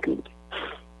manque de sécurité.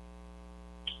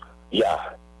 Il y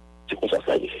a, c'est comme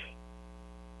ça y est.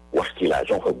 Ou acheter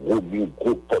l'argent, fait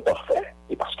gros porte-à-faux,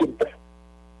 et parce qu'il peut.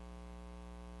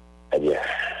 Eh bien,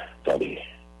 attendez,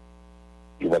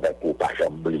 il va être pour pas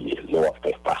jamais oublier, l'on va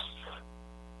faire face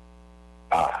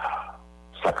à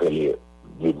ça que les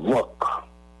manques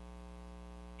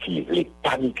qui les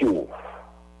paniquent, il ne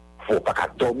faut pas qu'à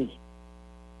dormir,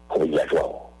 comme il y a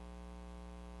joie.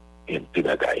 Et un peu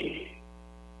d'agaille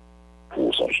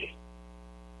pour songer.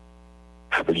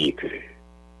 Oubliez que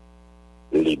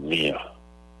les murs,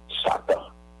 Satan,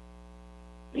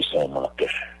 ils sont menteurs.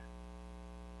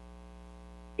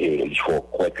 Et il faut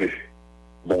croire que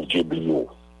bon Dieu brio.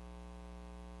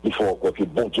 Il faut croire que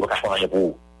bon Dieu va faire rien pour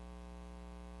vous.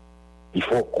 Il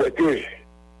faut croire que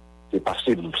c'est parce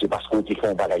qu'on fait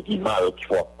un bagage qui mal qu'il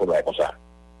faut prendre comme ça.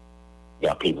 Il y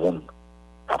a plein de monde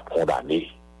qui a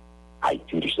condamné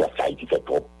Haïti, l'histoire d'Haïti fait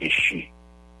trop péché,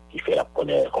 qui fait la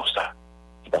connaître comme ça.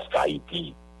 C'est parce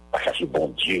qu'Haïti va chercher bon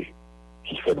Dieu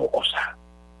qui fait nous comme ça.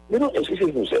 Mais non, est-ce que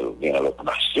c'est nous seuls, dans l'autre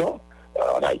nation,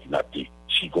 en Haïti, on a dit,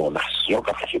 si une nation qui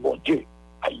a cherché bon Dieu,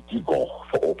 Haïti, on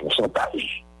fait un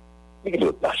pourcentage. Mais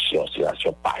l'autre nation, c'est la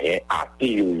nation païenne, athée,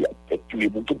 il a fait tuer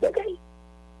tout le bagaille.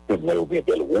 Il y a bien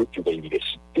des routes, il y a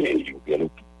l'université, il y a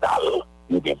l'hôpital,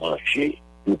 il y a manger,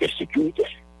 il y a la sécurité.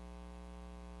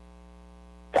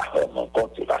 Car mon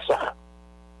compte, c'est pas ça.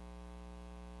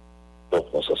 Donc,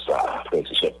 on sait ça, frère,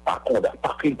 c'est pas condamné,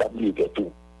 pas culpabilité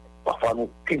tout. Parfois, nous,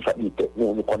 culpabilité,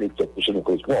 nous connaissons peut-être que c'est nous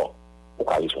qui sommes morts. On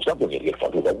est responsable, on est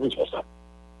responsable.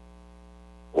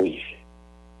 Oui.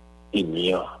 Il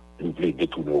y a une plaie de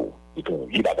tout nous, de tout,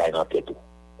 il a gagné dans la tête.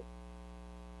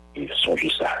 Il songe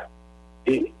ça.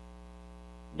 Et,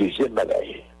 deuxième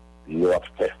bagaille, il a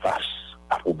fait face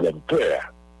à problème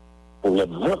peur,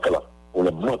 problème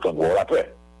manque en gros la peur.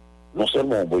 Non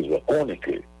seulement on besoin qu'on est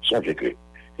que, songe que,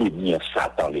 il y a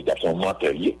Satan, les gars sont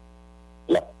menteurs,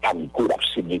 la panique, la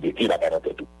sécurité, la gagné dans la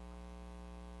tête.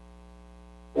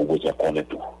 On besoin qu'on est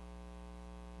tout.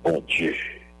 Bon Dieu,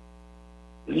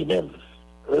 lui-même,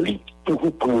 lui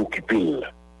toujours préoccupé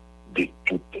de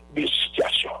toutes les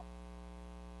situations.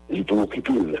 Il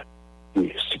préoccupé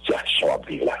des situations à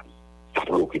vivre là. Ça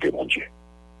préoccupé mon Dieu.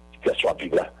 Situation à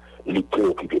vivre là. Il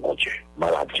préoccupé mon Dieu.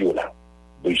 Maladie là.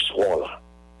 Besoin là.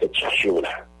 Être cherché là.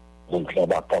 Mon client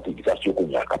va porter des situations comme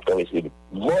il y a 14 ans.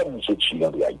 Mon se tire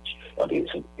en Haïti, en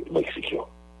Mexique.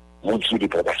 Mon Dieu de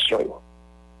prédation.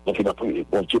 Donc il a pris,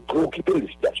 bon Dieu préoccupé des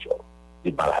situations.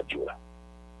 Des maladies là.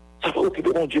 Ça préoccupé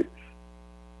mon Dieu.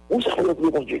 Où ça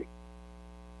préoccupé mon Dieu?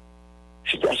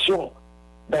 Situation,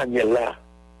 Daniel là,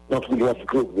 notre lieu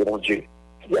de mon Dieu.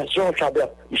 Situation, Chabert,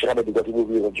 il sera de côté pour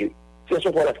mon Dieu.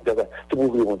 Situation pour la situation, tout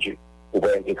pour mon Dieu. Vous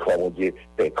voyez qu'il croit mon Dieu,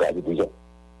 faire croire de prison.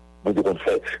 Mon Dieu,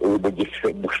 mon Dieu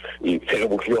fait bouche, et faire un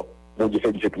bouclier, mon Dieu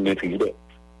fait discipline intelligente.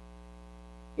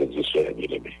 Les Dieu, c'est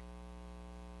bien aimé.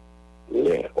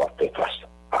 Les, on va faire face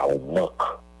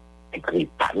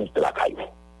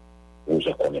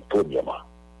mais premièrement,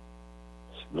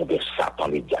 nous avons Satan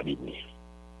le diable.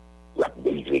 La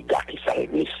délivré gars qui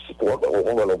s'arrive. Si on a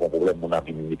un problème, on a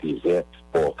vu militaire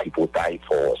pour tripotaille,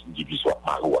 pour division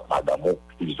marou, madame,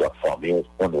 division famille,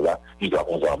 on est là, il doit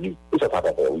avoir des amis, et ça va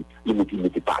pas oui. Il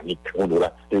mettait panique, on est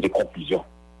là, il y a des confusions.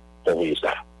 Vous voyez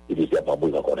ça, il disait à Bambou,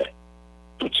 on connaît.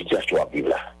 Toute situation à vivre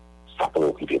là, ça peut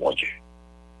occuper mon Dieu.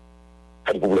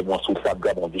 Quand vous voulez moi sous le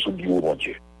fable, mon Dieu, sous le bureau, mon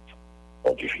Dieu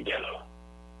fidèle.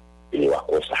 Il est à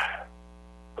quoi ça?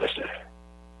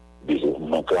 Bisous,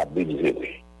 mon club, bénisé,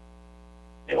 oui.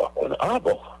 Ah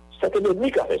bon, c'est un ennemi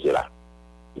qui a fait cela.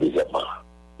 Deuxièmement,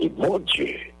 et mon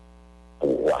Dieu,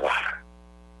 voilà,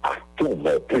 à tous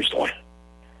mes besoins,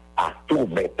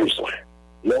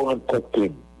 là on rencontre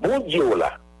mon Dieu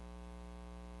là,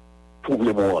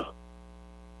 troublez-moi,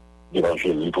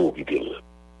 l'évangile pour occuper.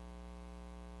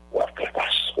 On va faire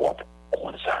face, on va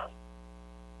prendre ça.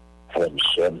 Frère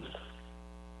Michel,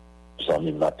 nous en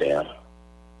matin,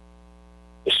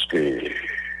 est-ce que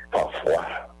parfois,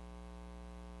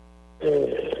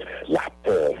 la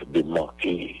peur de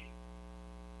manquer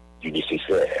du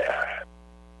nécessaire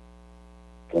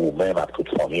pour même à toute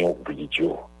famille ou plus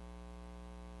d'idiot.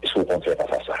 Est-ce qu'on fait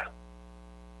face à ça?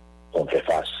 On fait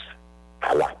face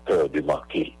à la peur de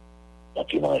manquer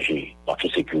manger, manquer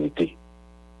sécurité,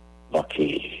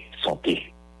 manquer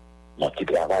santé, manquer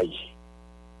travail,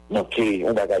 manquer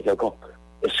un bagage quelconque.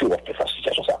 Est-ce qu'on fait face à cette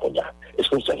situation ça? Est-ce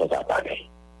que cette situation ça pareil?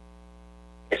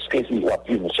 Est-ce qu'il va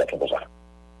plus une situation comme ça?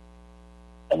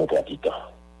 On nous prend du temps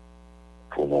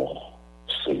pour nous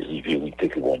saisir la vérité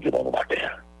que bon Dieu dans nos matins.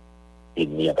 Il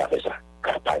n'y a pas fait ça.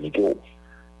 Car paniquer,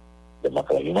 il n'a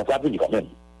pas venu quand même.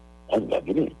 On n'a pas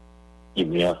venu. Il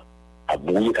n'y a à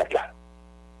bouiller quatre là.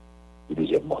 Et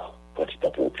deuxièmement, prend du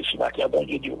temps pour réfléchir matin, bon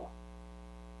Dieu.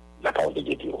 La parole de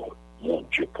Dieu, mon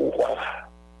Dieu, pouvoir.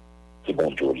 C'est bon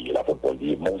Dieu, la parole de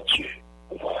Dieu, mon Dieu,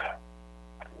 pouvoir.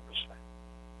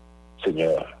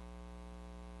 Seigneur,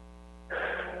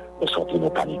 nous sentons nous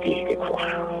paniquer quelquefois.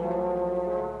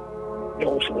 Mais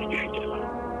on se met du fidèle.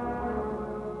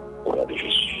 Au nom de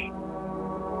Jésus.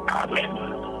 Amen.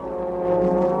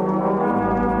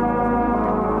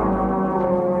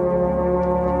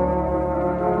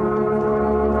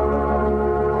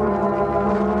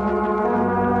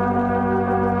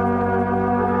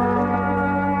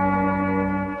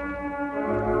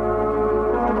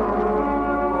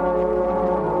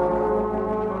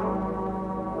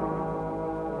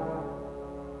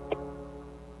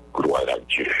 Gloire à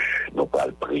Dieu. Nous pas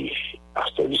le prix,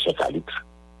 pasteur Lucien Calix,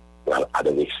 pour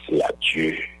adresser à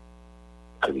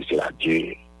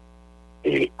Dieu,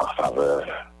 et en faveur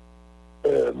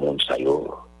monde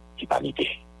sayo qui paniqué.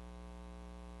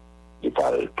 Il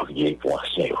va prier pour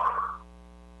ancien.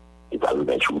 Il va le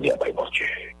mettre journée à mon Dieu.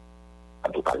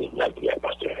 En tout cas, il va prier à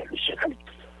pasteur Lucien Calix.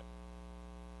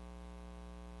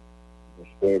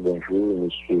 Bonjour,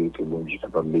 monsieur, que bon Dieu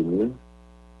capable de bénir.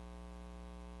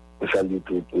 Je salue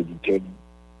tous les auditeurs,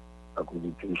 à cause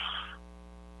de tous,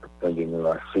 de nous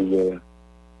la Seigneur.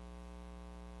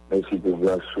 Merci pour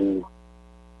voir sous.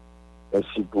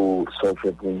 Merci pour ce que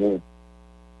fait pour nous.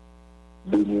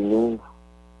 Bénis-nous.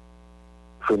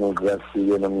 Fais-nous grâce,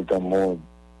 Seigneur, dans notre monde.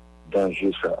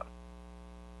 Danger, ça.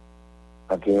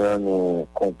 Maintenant, nous sommes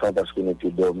contents parce que nous avons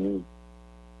dormi,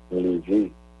 nous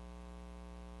lever.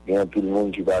 Il y a tout le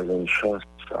monde qui va avoir une chance,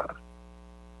 ça.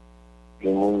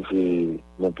 Le monde qui est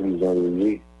dans prison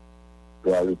reliée,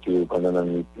 pour arrêter pendant la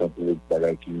nuit, pour les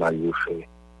bagages qui mal fait.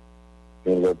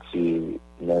 Mais l'autre, c'est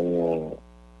dans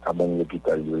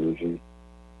l'hôpital de léger.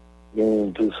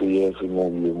 Nous, tout Seigneur, c'est mon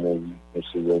vie, mais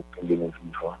c'est là que nous vivons.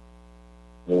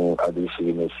 Nous adressons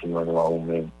les merci à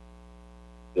nous-mêmes.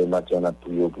 Le matin, on a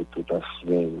prié pour tout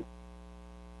ancien.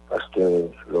 Parce que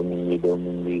l'homme est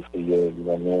dominé, Seigneur,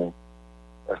 évidemment.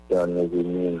 Parce que nous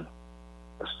venons,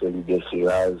 parce que l'idée c'est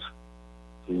rase.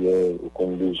 Seigneur, au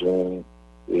compte besoin,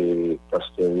 et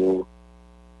pasteur, nous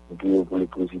prions pour le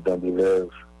président de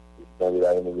l'œuvre, le président de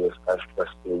la université,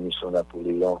 pasteur Mission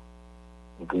Napoléon.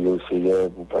 Nous prions au Seigneur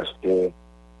pour pasteur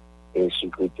et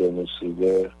secrétaire, nos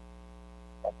Seigneur.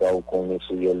 Après, on connaît,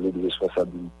 Seigneur, les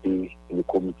responsabilités et le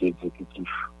comité exécutif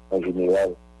en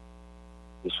général.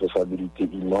 Responsabilités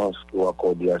immenses pour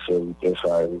accorder à serviteur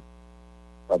ça.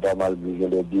 Pas mal besoin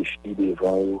de défis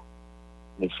devant eux,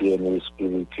 mais c'est nous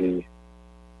espérer que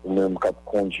nous-mêmes qui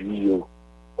conduisons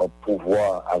pour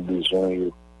pouvoir à besoin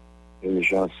et les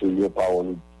gens enseignent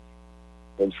parole.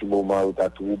 Même si le moment où tu as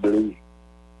troublé,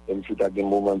 même si tu as des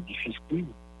moments difficiles,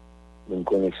 nous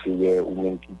connaissons ou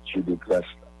même qui Dieu de grâce,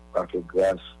 par que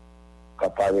grâce, qui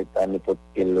apparaît à n'importe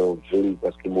quelle veille,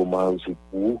 parce que le moment où c'est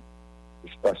pour vous,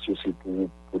 l'espace c'est pour vous,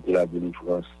 pour la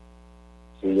délivrance.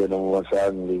 Seigneur, dans le moment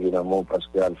ça, nous évidemment, parce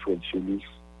que Alfred Félix,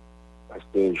 parce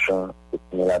que Jean,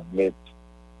 nous l'admettre,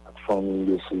 la famille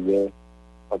de Seigneur,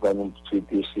 papa nous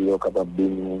souhaiter, Seigneur, capable de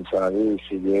bénir nous,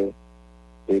 Seigneur,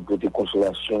 et pour tes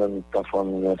consolations dans notre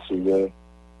famille, Seigneur,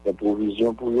 des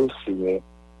provisions pour nous, Seigneur.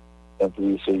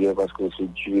 Merci, Seigneur, parce que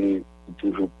c'est Dieu qui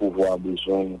toujours pouvoir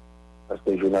besoin, parce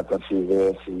que Jonathan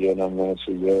Sévère, Seigneur, dans mon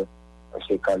Seigneur, parce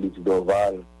que Calix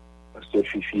Dorval, parce que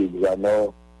Fifi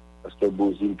Exanor, parce que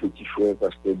Bozil, petit frère,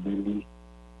 parce que Billy,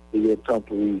 Seigneur, tant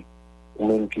pis, ou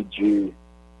même que Dieu,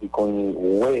 qui connaît,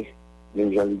 ouais,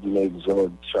 même j'allais dire dans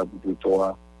Exode, chapitre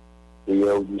 3,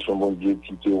 Seigneur, où dit son bon Dieu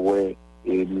qui te ouais,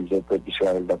 et les peuples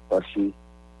d'Israël d'être passé,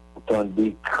 autant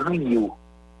des cris,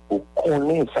 pour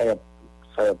connaître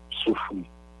ça a souffert,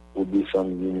 pour descendre,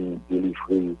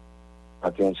 délivrer,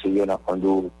 attendre, Seigneur,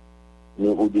 n'attendons,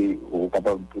 nous, ou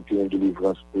capable de faire une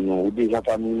délivrance pour nous, ou déjà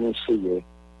parmi nous, Seigneur.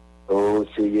 Oh,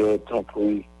 Seigneur, tant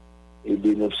pis,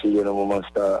 aidez-nous, Seigneur, dans le moment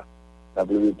ça,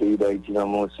 le pays d'Haïti, dans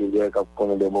mon Seigneur, qui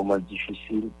connaît des moments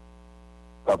difficiles.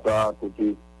 Papa, à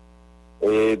côté,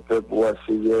 et peuple,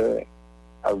 Seigneur,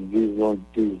 à vivre dans le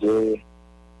désert,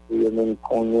 Seigneur, même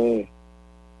connaît,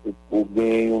 pour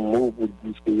bien un mot pour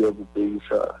dire, Seigneur, pour payer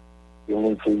ça. Et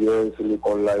mon Seigneur, c'est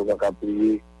l'école là, il va pas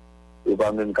prier, il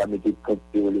va même qu'à mettre compte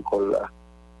de l'école là.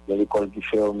 Il y a l'école qui est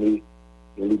fermée,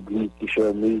 il y a l'église qui est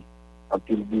fermée, un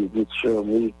peu le business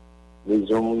fermé,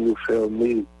 les hommes sont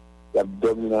fermés, il y a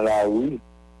dormi dans la rue.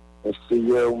 Mais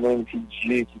Seigneur, ou même qui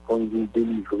Dieu qui conduit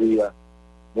délivrer,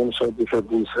 même si on peut faire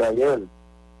pour Israël,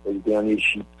 il était en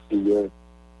Égypte, Seigneur,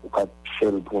 pour qu'à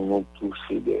faire pour nous tous,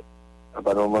 Seigneur.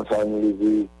 Apparemment, ça a nous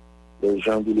levé les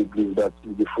gens de l'église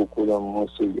baptiste de Foucault dans mon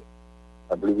Seigneur.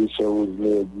 La prévision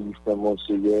Rosemère dit, c'est mon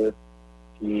Seigneur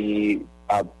qui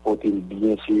a porté le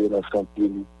bien, Seigneur, dans son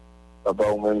pays. Papa,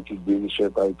 ou même qui guérissait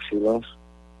par excellence,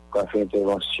 qui a fait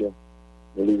intervention.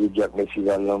 Nous les Jacques Messi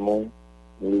dans l'amour,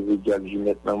 nous les Jacques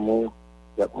Ginette dans l'amour,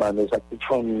 Jacques Manet, sa petite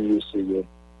famille, Seigneur.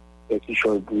 Quelque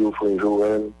chose pour vous, frère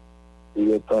Joël,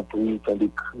 il est temps pris, tant de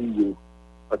cris,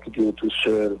 pas quitter tout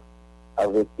seul,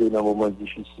 avec eux dans un moment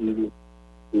difficile,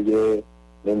 Seigneur,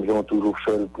 même gens toujours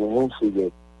fait pour nous,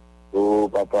 Seigneur. Oh,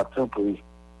 papa, tant pris,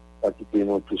 pas quitter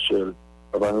nous tout seul.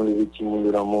 Papa, nous les petits monde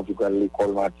dans le monde qui va à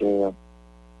l'école matin,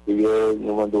 Seigneur,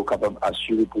 nous sommes capables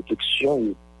d'assurer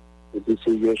protection. Et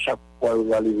Seigneur, chaque fois que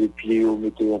vous allez les pieds, vous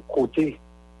mettez un côté,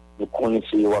 nous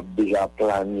connaissons déjà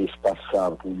plané espace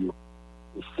ça pour vous.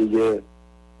 Et Seigneur,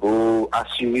 vous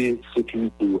assurer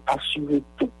sécurité, assurer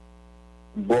tout.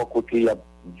 Bon côté, il y a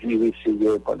viré,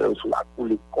 Seigneur, pendant que la cour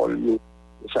l'école, et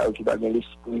ça qui va dans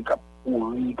l'esprit, qui a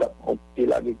pourri, qui a monté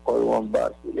la l'école en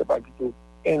bas. Il n'y a pas du tout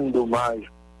un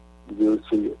dommage,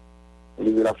 Seigneur.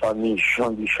 Lever la famille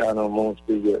Jean Duchat dans mon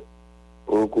Seigneur.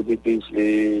 Au côté de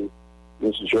les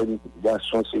jeunes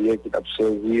garçons, Seigneur, qui t'a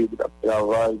servi, qui t'a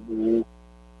travaillé,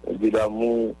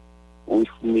 d'amour,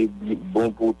 aussi bon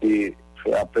pour te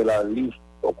faire appel à lui,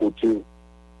 au côté.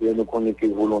 Et nous connaissons que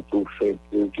volonté fait,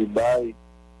 et qui baille,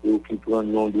 et qui prend le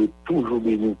nom de toujours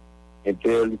béni. Et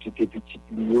père, qui était petit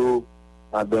Lio,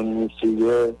 madame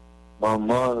Seigneur,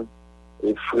 maman,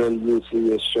 et frère Lio,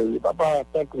 Seigneur, seul. Papa,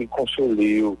 tant qu'il console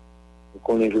Lio. Nous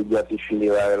connaissons le bien ces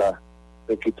funérailles là.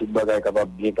 Fait que tout le bagage est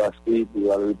capable de bien passer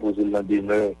pour aller reposer dans des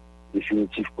demeure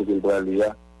définitive pour le bras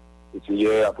là. Et puis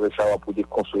après ça, on va pour des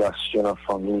consolations dans la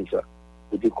famille. Ça.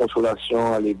 Pour des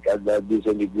consolations à l'égard de la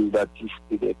deuxième église baptiste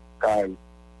et des cailles.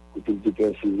 Pour tout le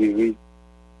persévérer.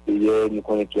 Et nous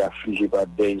connaissons qui est affligé par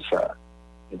deuil ça.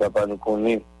 Et papa nous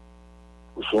connaît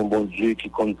pour son bon Dieu qui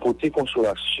compte porter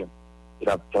consolation. Et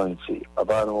la pensée.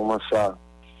 Papa, à un moment ça,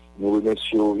 nous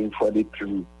remercions une fois de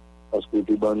plus. Parce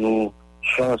que nous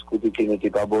chance que n'était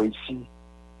pas bon ici.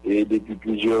 Et depuis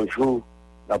plusieurs jours,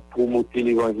 on a promoté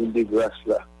l'évangile de grâce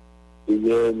là. Et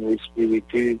nous espérons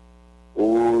que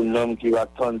un homme qui va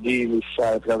attendre le ça,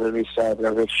 à travers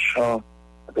le chant,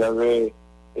 à travers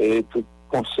tout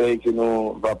conseil que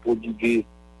nous va prodiguer,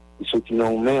 et ceux qui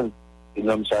n'ont même, et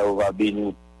l'homme ça va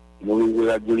bénir. Nous avons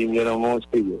la lumière dans mon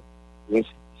Seigneur.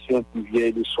 L'institution qui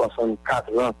vient de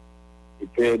 64 ans, et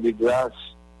Père de grâce,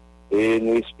 et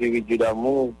nous espérons Dieu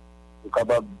d'amour, nous sommes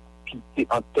capables de quitter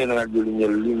antenne à de lumière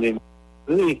lui-même.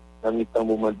 Dans un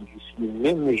moment difficile,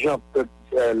 même les gens peuvent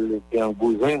faire en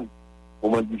gozaine,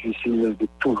 moment difficile, ils peuvent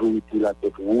toujours été la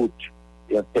tête haute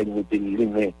et antenne était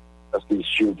lui-même, parce que les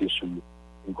cieux étaient sous lui.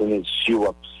 Nous connaissons les cieux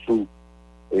sous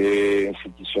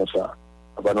l'institution ça.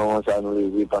 Apparemment, ça nous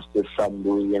lever parce que Sam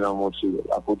doit y aller dans mon ciel,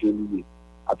 à côté de lui,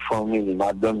 à famille,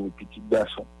 madame, les petits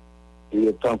garçons. Il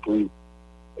est temps pour lui.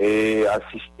 Et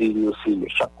assister aussi,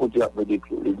 chaque côté après des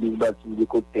clés, l'église baptiste de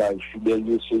côté-là, fidèle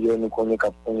au Seigneur, nous connaissons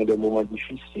qu'à prendre des moments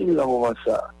difficiles, dans le moment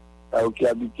ça. Ça qui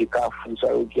habite Carrefour, ça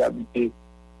qui habite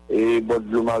et bon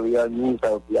de Mariani,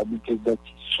 qui habitait dans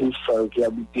Tissous, qui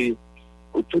habitait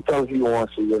tout environ,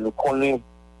 nous connaissons,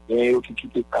 qui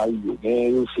quittent Caillou,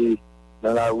 c'est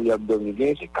dans la rue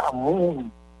abdominale, c'est Cameroun,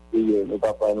 et nos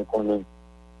papas nous connaissent,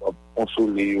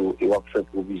 consoler et on fait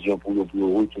provision pour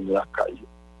retourner à Caillou.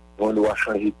 On doit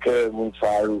changer de cœur, mon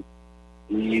salaud,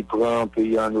 il prend un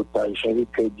pays en otage, changer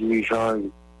de cœur dirigeant,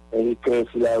 changer de cœur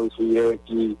c'est là aussi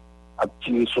qui a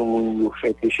tiré son monde,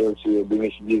 fait que chercher,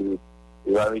 bénéficier.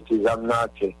 Il va mettre des âmes,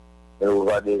 il va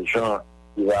avoir des gens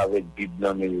qui vont avec Bible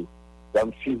dans les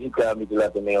l'âme physique, il va mettre la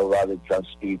tête, il va avec l'âme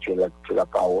spirituelle, c'est la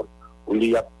parole. Il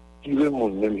y a tout le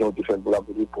monde, même gens qui font pour la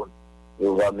pour il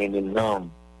va mener l'âme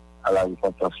à la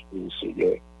repentance pour le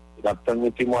Seigneur. Il a tant de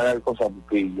témoignages comme ça pour le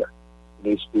pays.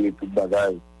 Il espère tout le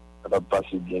bagage, ça va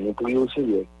passer bien. Nous prions au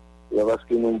Seigneur. Et parce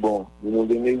que nous, bon, nous avons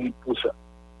des mérites pour ça.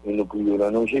 Et nous prions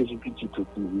dans nom Jésus petit tout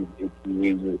qui vit et qui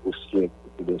règne au siècle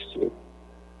et des siècles.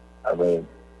 Amen.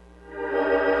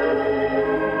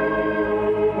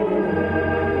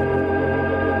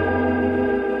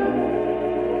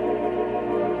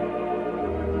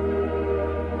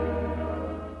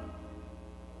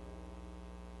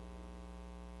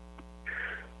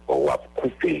 On va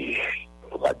couper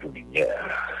Radio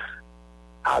Lumière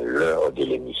à l'heure de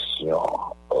l'émission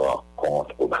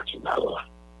Rencontre Matinale.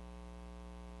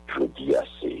 Jeudi,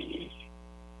 c'est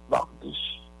mardi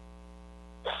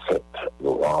 7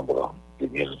 novembre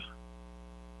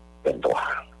 2023.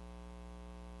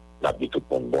 L'habit tout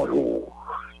le monde bonjour.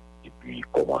 Et puis,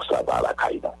 comment ça va à la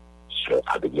Caïdan? Sœur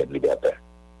Adrienne Libertin,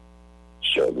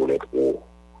 Sœur Boletro,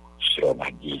 Sœur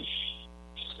Maggie,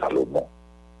 Salomon,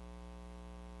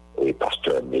 et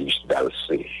Pasteur Mélis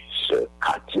Dalcé, Sœur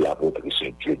Cathy Lavotrice,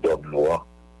 Dieu d'homme noir,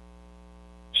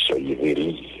 Sœur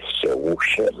Yvéry, Sœur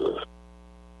Rochelle,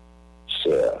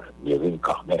 Sœur Myrine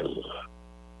Carmel,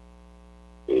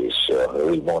 et Sœur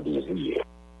Raymond Désir,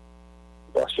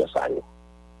 Sœur Sayo,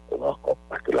 comment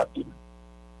que la Bible,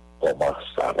 comment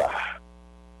ça va,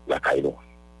 la Caïno.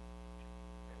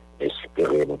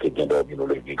 Espérez nous que bien dormi, nous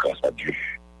lever grâce à Dieu,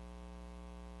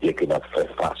 et que nous fait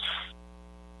face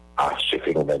à ce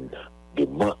phénomène de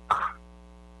manque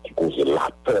qui cause la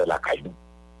peur, la Caïno.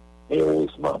 Et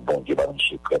heureusement, bon Dieu va nous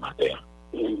secret matin,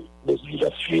 et les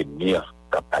visages miens,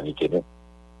 qui paniquent nous,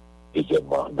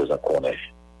 également, nous en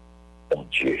connaissons. Bon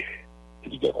Dieu,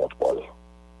 il y a contrôle.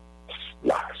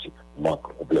 Là, c'est manque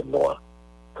de problème noir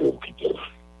que nous quittons.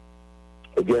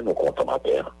 Eh bien, nous comptons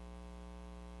matin.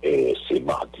 Et c'est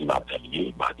mardi matin,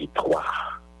 mardi 3,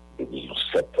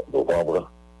 7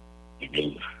 novembre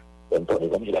 2023.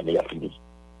 Les amis, l'année a fini.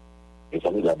 Les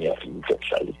amis, l'année a fini. Faites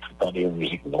ça, ils entendent une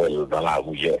musique Noël dans la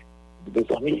rue. Des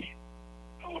amis,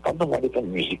 quand on entend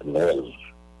une musique Noël,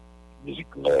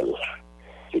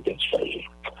 c'est bien chargé.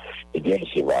 Eh bien,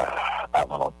 c'est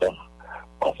avant longtemps,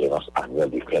 conférence annuelle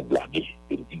des frères de l'année,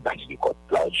 une dignité de côte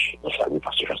plage, nous saluons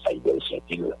parce que Jean-Saïbel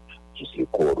Saint-Île, qui est le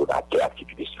coordonnateur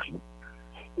activité de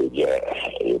eh bien,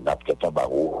 il n'a peut-être un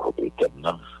barreau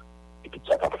éternel, et puis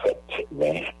ça va fait,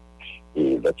 mais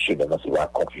l'autre chemin, c'est la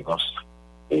concurrence,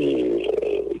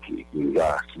 et qui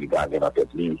va gagner dans tête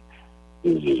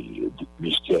et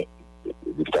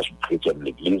l'éducation chrétienne de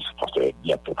l'Église, parce qu'il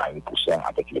y a préparé pour ça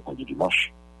avec les conduits du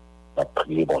dimanche. On a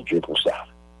prié bon Dieu pour ça.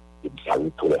 Et nous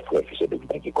saluons tous les frères et sœurs de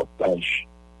l'Église Côte-Plage,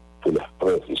 tous les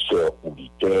frères et sœurs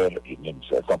auditeurs, et même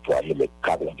les employés, les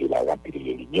cadres de la rapide et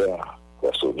les lumières,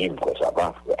 frère Sonim, frère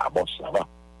Sava, frère Amos, ça va,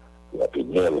 frère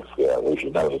Péniel, frère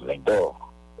Réginal et Lindor,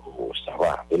 ça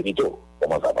va, et Vito,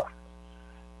 comment ça va?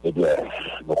 Eh bien,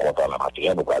 nous comptons la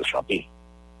matière, nous allons chanter.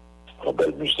 Une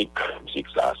belle musique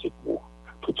ça, c'est pour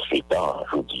tout ce temps,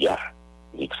 jeudi,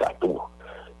 musique ça, tout.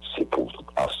 C'est pour tout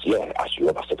ancien,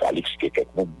 assuré parce que Alix, qui est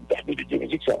quelqu'un permis de dire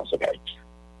musique ça, c'est Alix.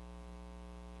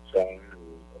 Ça,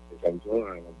 c'est comme ça,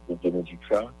 de musique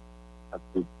ça,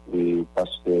 après les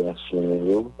pasteurs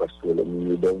anciens, parce que le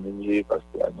milieu d'Arménie, parce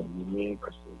que l'Arménie,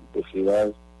 parce que le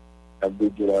Fédéral, après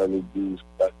de l'église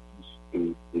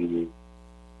baptiste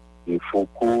et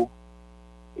Foucault,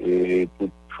 et tout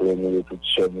frère et toute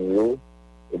sœur,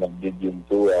 et on a dédié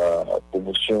à la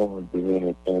promotion de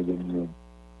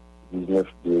 2019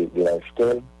 de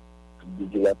l'Aftel,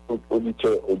 dédié à tout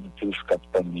auditeur, auditrice,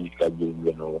 capitaine médical de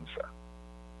l'Union comme ça.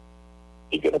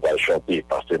 Et que nous allons chanter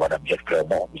parce que Madame Jeff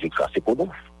Clermont, musique ça c'est pour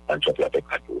nous. On chante avec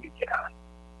Radio Lumière.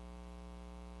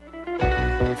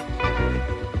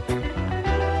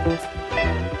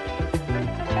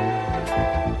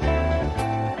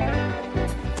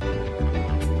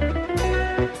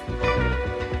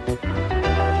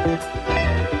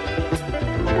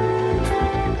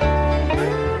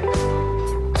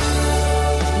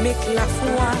 Mettre la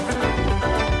foi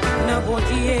dans bon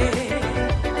Dieu.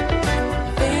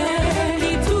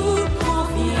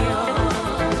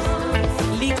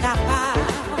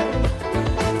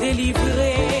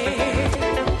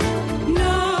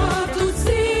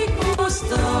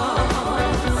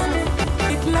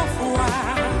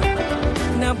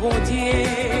 bon Dieu.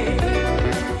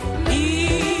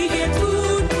 Il est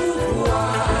tout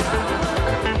pouvoir.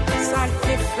 Ça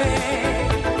te fait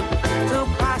ton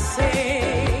passé.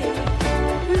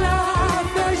 La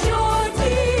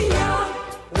aujourd'hui,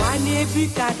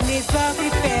 Nebuchadnezzar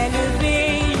fait lever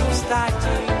une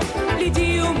statue. Il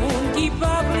dit au monde qui peut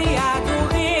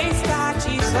adorer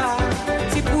statue ça.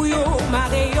 C'est pour yo,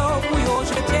 Mario, pour yo,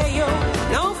 jeter yo.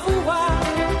 Non, fouwa,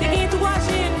 t'es une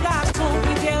troisième garçon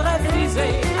qui t'a refusé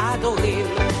adorer.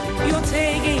 Yo t'ai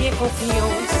gagné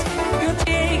confiance, yo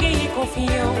t'ai gagné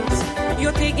confiance. Yo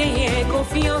t'ai gagné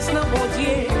confiance dans mon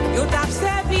Dieu. Yo t'a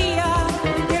servi,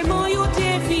 tellement yo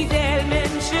t'es fidèle,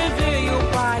 même cheveux yo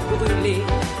pas brûlés.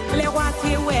 Les rois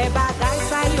qui ouais bagaille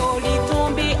ça yo li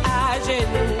tombé à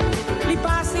genoux. Li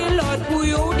passé l'autre pour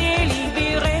yo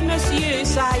délibérer monsieur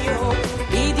ça yo.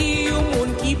 Il dit au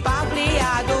monde qui parle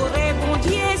adorer bon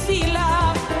Dieu si là.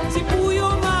 C'est pour yo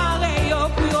marrer yo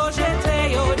pour yo jeter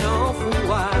yo non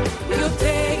fouwa. Yo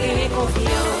t'ai gagné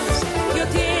confiance. Yo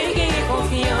t'ai gagné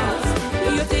confiance.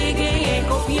 Yo t'ai gagné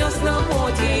confiance dans mon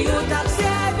Dieu. Yo t'a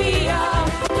servi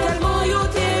tellement yo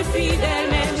t'es fidèle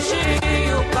même chez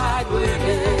yo pas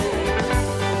brûlé.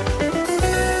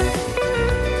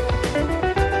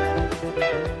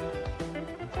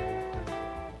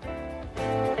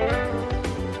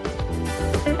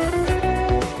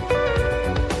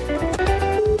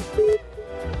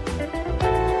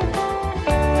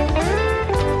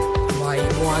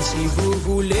 Si vous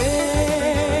voulez,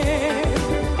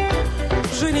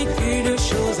 je n'ai qu'une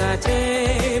chose à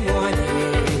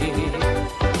témoigner.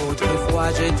 Autrefois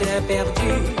je t'ai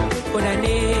perdu,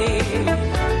 condamné,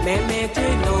 mais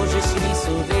maintenant je suis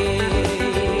sauvé.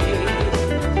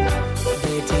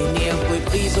 Des ténèbres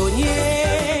prisonnier,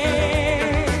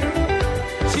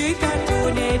 j'ai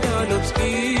cantonné dans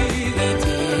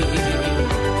l'obscurité.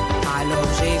 Alors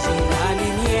Jésus, la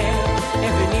lumière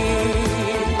est venue.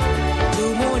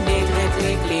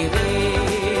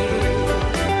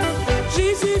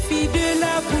 Jésus fit de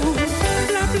la boue,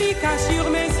 l'appliqua sur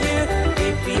mes yeux,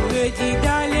 et puis me dit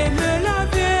d'aller me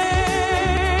laver.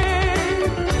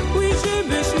 Oui, je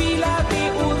me suis lavé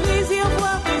au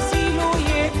réservoir de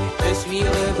Siloé, je suis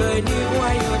revenu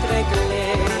voyant très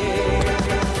clair.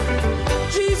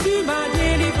 Jésus m'a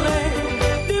délivré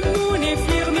de mon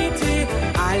infirmité,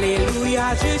 alléluia,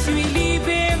 je suis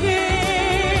libéré.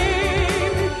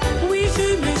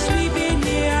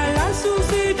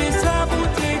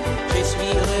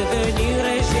 Revenu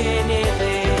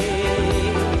régénéré.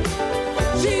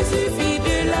 Jésus fit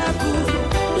de la boue,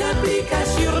 l'appliqua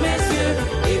sur mes yeux,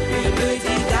 et puis me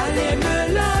dit d'aller me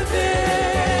laver.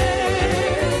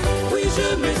 Oui, je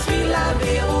me suis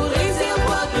lavé au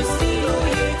réservoir de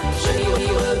Siloé, je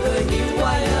suis revenu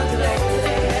voyant très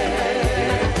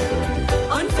clair.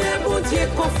 On fait bon Dieu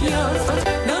confiance,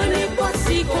 dans n'importe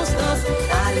circonstance,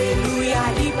 alléluia,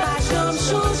 il va jamais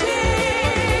changer.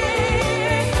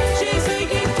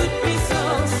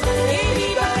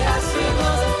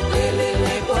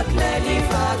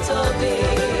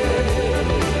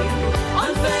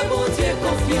 On fait bon Dieu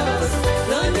confiance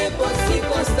dans n'importe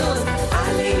circonstance.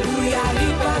 Alléluia,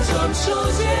 il va jamais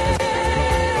changer.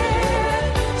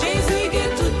 Jésus qui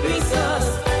est toute puissance,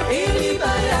 il y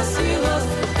va l'assurance.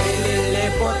 Et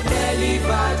les portes, il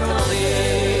va tomber.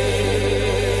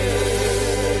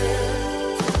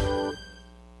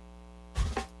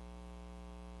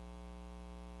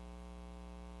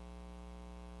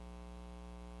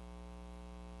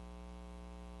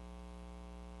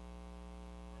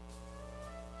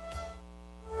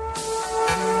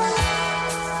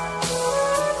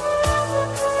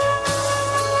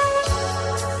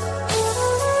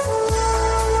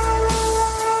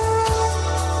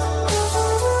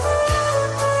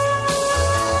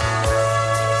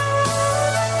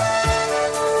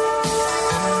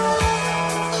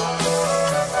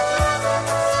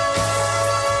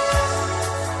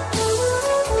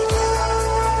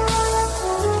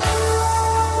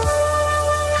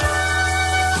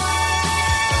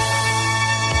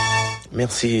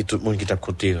 Merci tout le monde qui t'a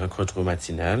côté Rencontre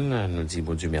Matinale. Nous dit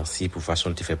bon Dieu merci pour façon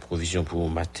de te faire provision pour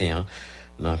matin.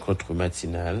 Rencontre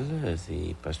Matinale,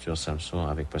 c'est Pasteur Samson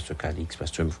avec Pasteur Calix,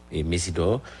 Pasteur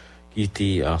Mésidor qui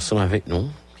était ensemble avec nous,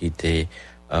 qui était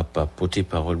à porter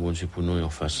parole bon Dieu pour nous et en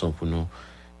façon pour nous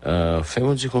faire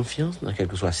bon Dieu confiance dans quelle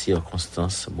que soit la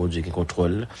circonstance, bon Dieu qui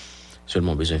contrôle.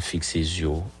 Seulement besoin de fixer les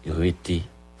yeux et rester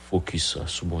focus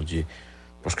sur bon Dieu.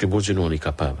 Parce que bon Dieu, nous, on est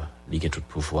capable. Il a tout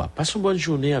pouvoir. Passons une bonne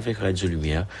journée avec Radio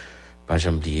Lumière. Pas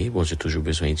jamais oublier, bon, j'ai toujours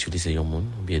besoin d'utiliser un monde,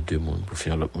 ou bien deux mondes, pour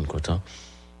faire l'autre monde content.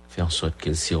 Faire en sorte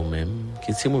qu'il sait moi-même,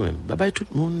 Bye bye tout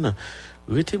le monde.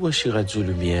 Restez chez Radio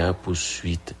Lumière pour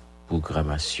suite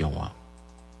programmation.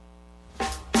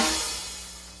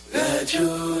 Radio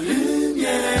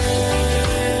Lumière.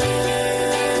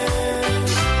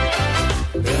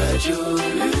 Radio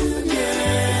Lumière.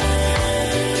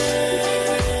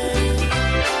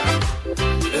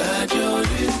 Radio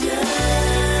Lumière.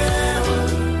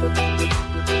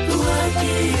 Toi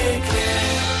qui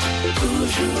éclaire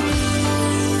toujours.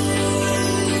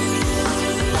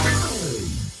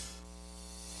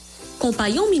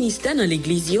 Compagnon ministère dans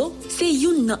l'église, c'est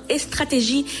une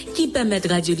stratégie qui permet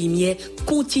Radio Lumière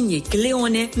continuer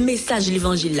cléonner message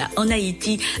l'évangile là en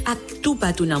Haïti à tout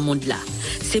partout dans le monde là.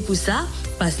 C'est pour ça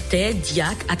pasteur,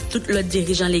 diacre et tout l'autre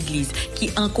dirigeant l'église qui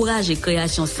encourage la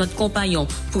création de centre compagnon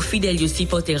pour fidèles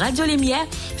supporter Radio Lumière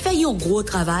fait un gros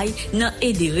travail dans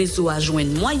aider réseau à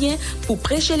joindre moyens pour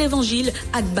prêcher l'évangile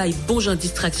et bailler bon genre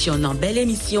distraction dans belle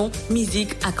émission,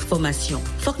 musique et formation.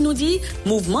 Faut que nous dit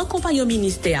mouvement compagnon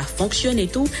ministère fonctionne et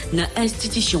tout dans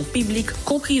institutions publiques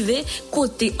comme privées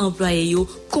côté employé yo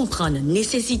comprendre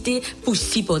nécessité pour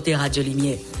supporter Radio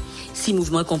Lumière. Si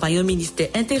mouvement compagnon ministère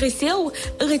intéressé ou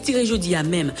retirez jeudi à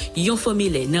même yon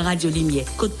formulaire dans Radio Lumière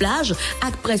Côte Plage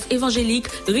ak presse évangélique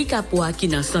Ricapoa qui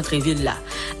dans centre-ville là.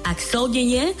 Ak sa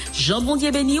gagné Jean Bondier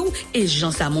béni ou et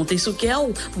Jean sa monté sous cœur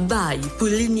bail pour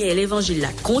lumière l'évangile là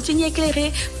continue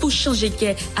éclairer pour changer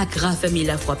cœur ak raffermir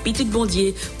la foi petite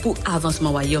Bondier pour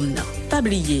avancement royaume là. Pas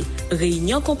oublier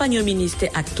réunion compagnon ministère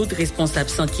ak tout responsable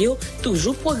santé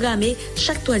toujours programmé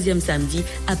chaque troisième samedi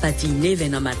à partir de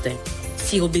 9h matin.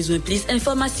 Si vous avez besoin de plus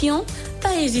d'informations,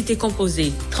 pas hésiter à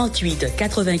composer 38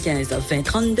 95 20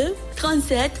 32,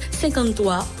 37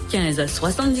 53 15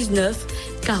 79,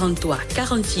 43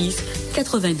 46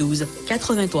 92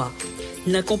 83.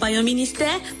 Dans compagnon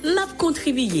ministère, m'a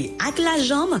contribué avec la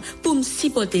jambe pour me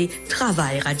supporter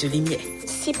travail Radio Lumière.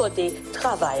 Supporter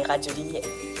travail Radio Lumière.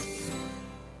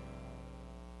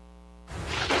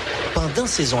 Pendant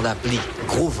saison la pluie,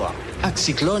 gros vent, ak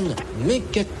cyclone, mais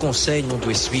quelques conseils nous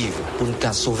devons suivre pour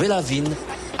nous sauver la vie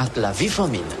avec la vie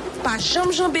famine. Pas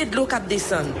jamais jambe de l'eau cap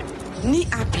descend, ni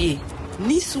à pied,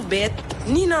 ni sous bête,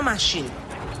 ni dans machine.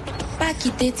 Pas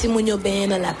quitter Timonio ben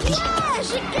dans la pluie.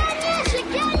 J'ai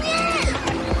gagné!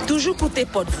 Toujours côté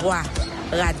porte-voix,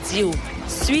 radio,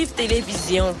 suivre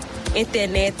télévision,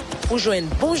 internet pour joindre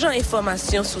bon genre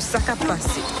information sur ça qui a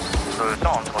passé. Le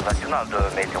Centre national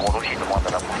de météorologie demande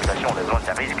à la population des zones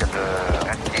à risque de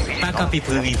rester vigilants. Pas camper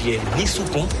pour rivière ni sous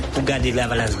pont pour garder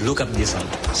l'avalanche de l'eau qui descend.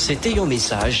 C'était un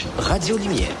message Radio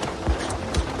Lumière.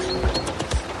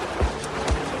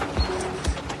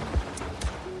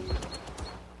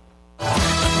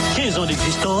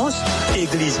 D'existence,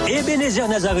 Église Ebenezer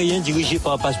Nazaréen dirigée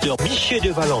par pasteur Michel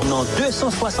de Vallon, dans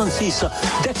 266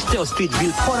 Dexter Street,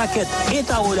 ville Port-Raquette,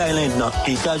 État Rhode Island, dans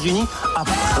les États-Unis, à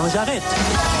Nazareth.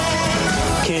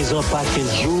 15 ans par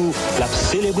 15 jours, la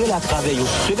célébrer la travail une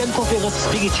semaine conférence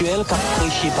spirituelle qu'a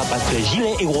prêché par pasteur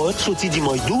Gilles Hérold, sorti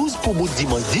dimanche 12 pour bout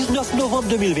dimanche 19 novembre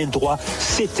 2023,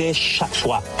 c'était chaque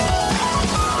soir.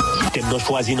 Thème non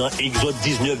choisi dans Exode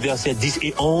 19 versets 10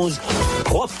 et 11.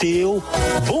 Propre Théo,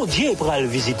 bon Dieu pour le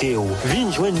visiter.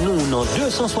 Viens joindre nous dans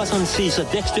 266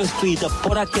 Dexter Street,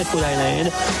 Port-Raquette, Rhode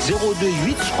Island,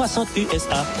 028 60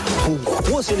 USA pour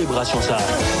grosse célébration ça.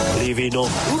 L'événement.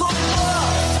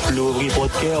 L'ouvrir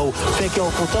votre cœur, fait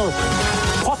cœur content.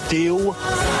 Propre Théo,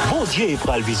 bon Dieu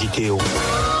pour le visiter.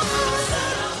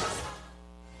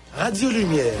 Radio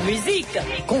Lumière. Musique,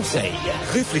 conseils,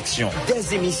 réflexion,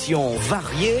 des émissions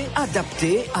variées,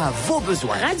 adaptées à vos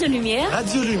besoins. Radio Lumière.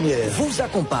 Radio Lumière vous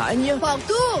accompagne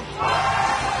partout.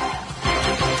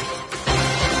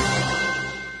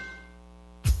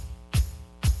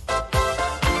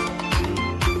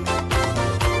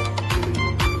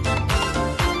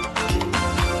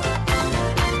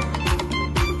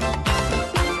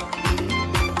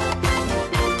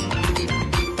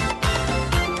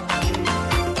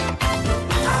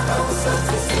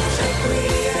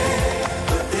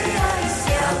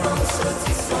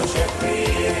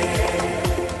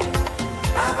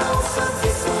 Avant,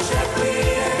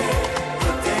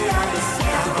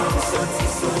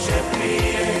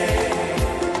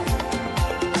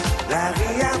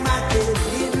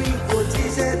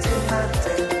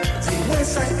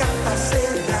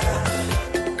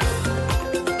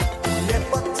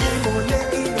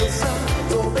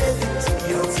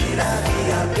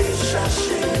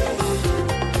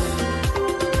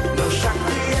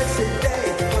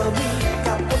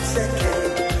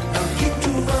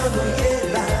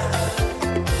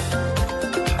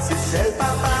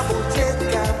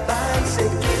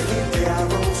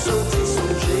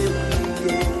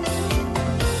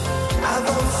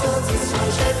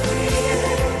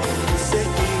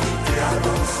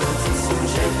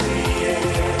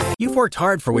 You've worked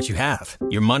hard for what you have.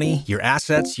 Your money, your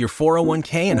assets, your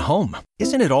 401k, and home.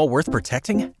 Isn't it all worth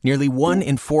protecting? Nearly 1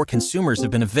 in 4 consumers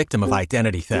have been a victim of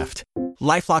identity theft.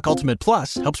 LifeLock Ultimate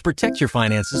Plus helps protect your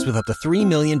finances with up to $3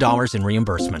 million in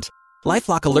reimbursement.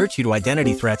 LifeLock alerts you to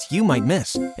identity threats you might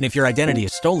miss. And if your identity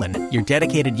is stolen, your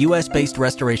dedicated U.S.-based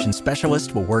restoration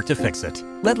specialist will work to fix it.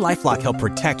 Let LifeLock help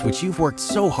protect what you've worked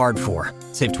so hard for.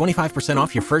 Save 25%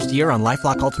 off your first year on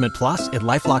LifeLock Ultimate Plus at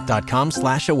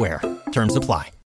LifeLock.com/aware. Terms apply.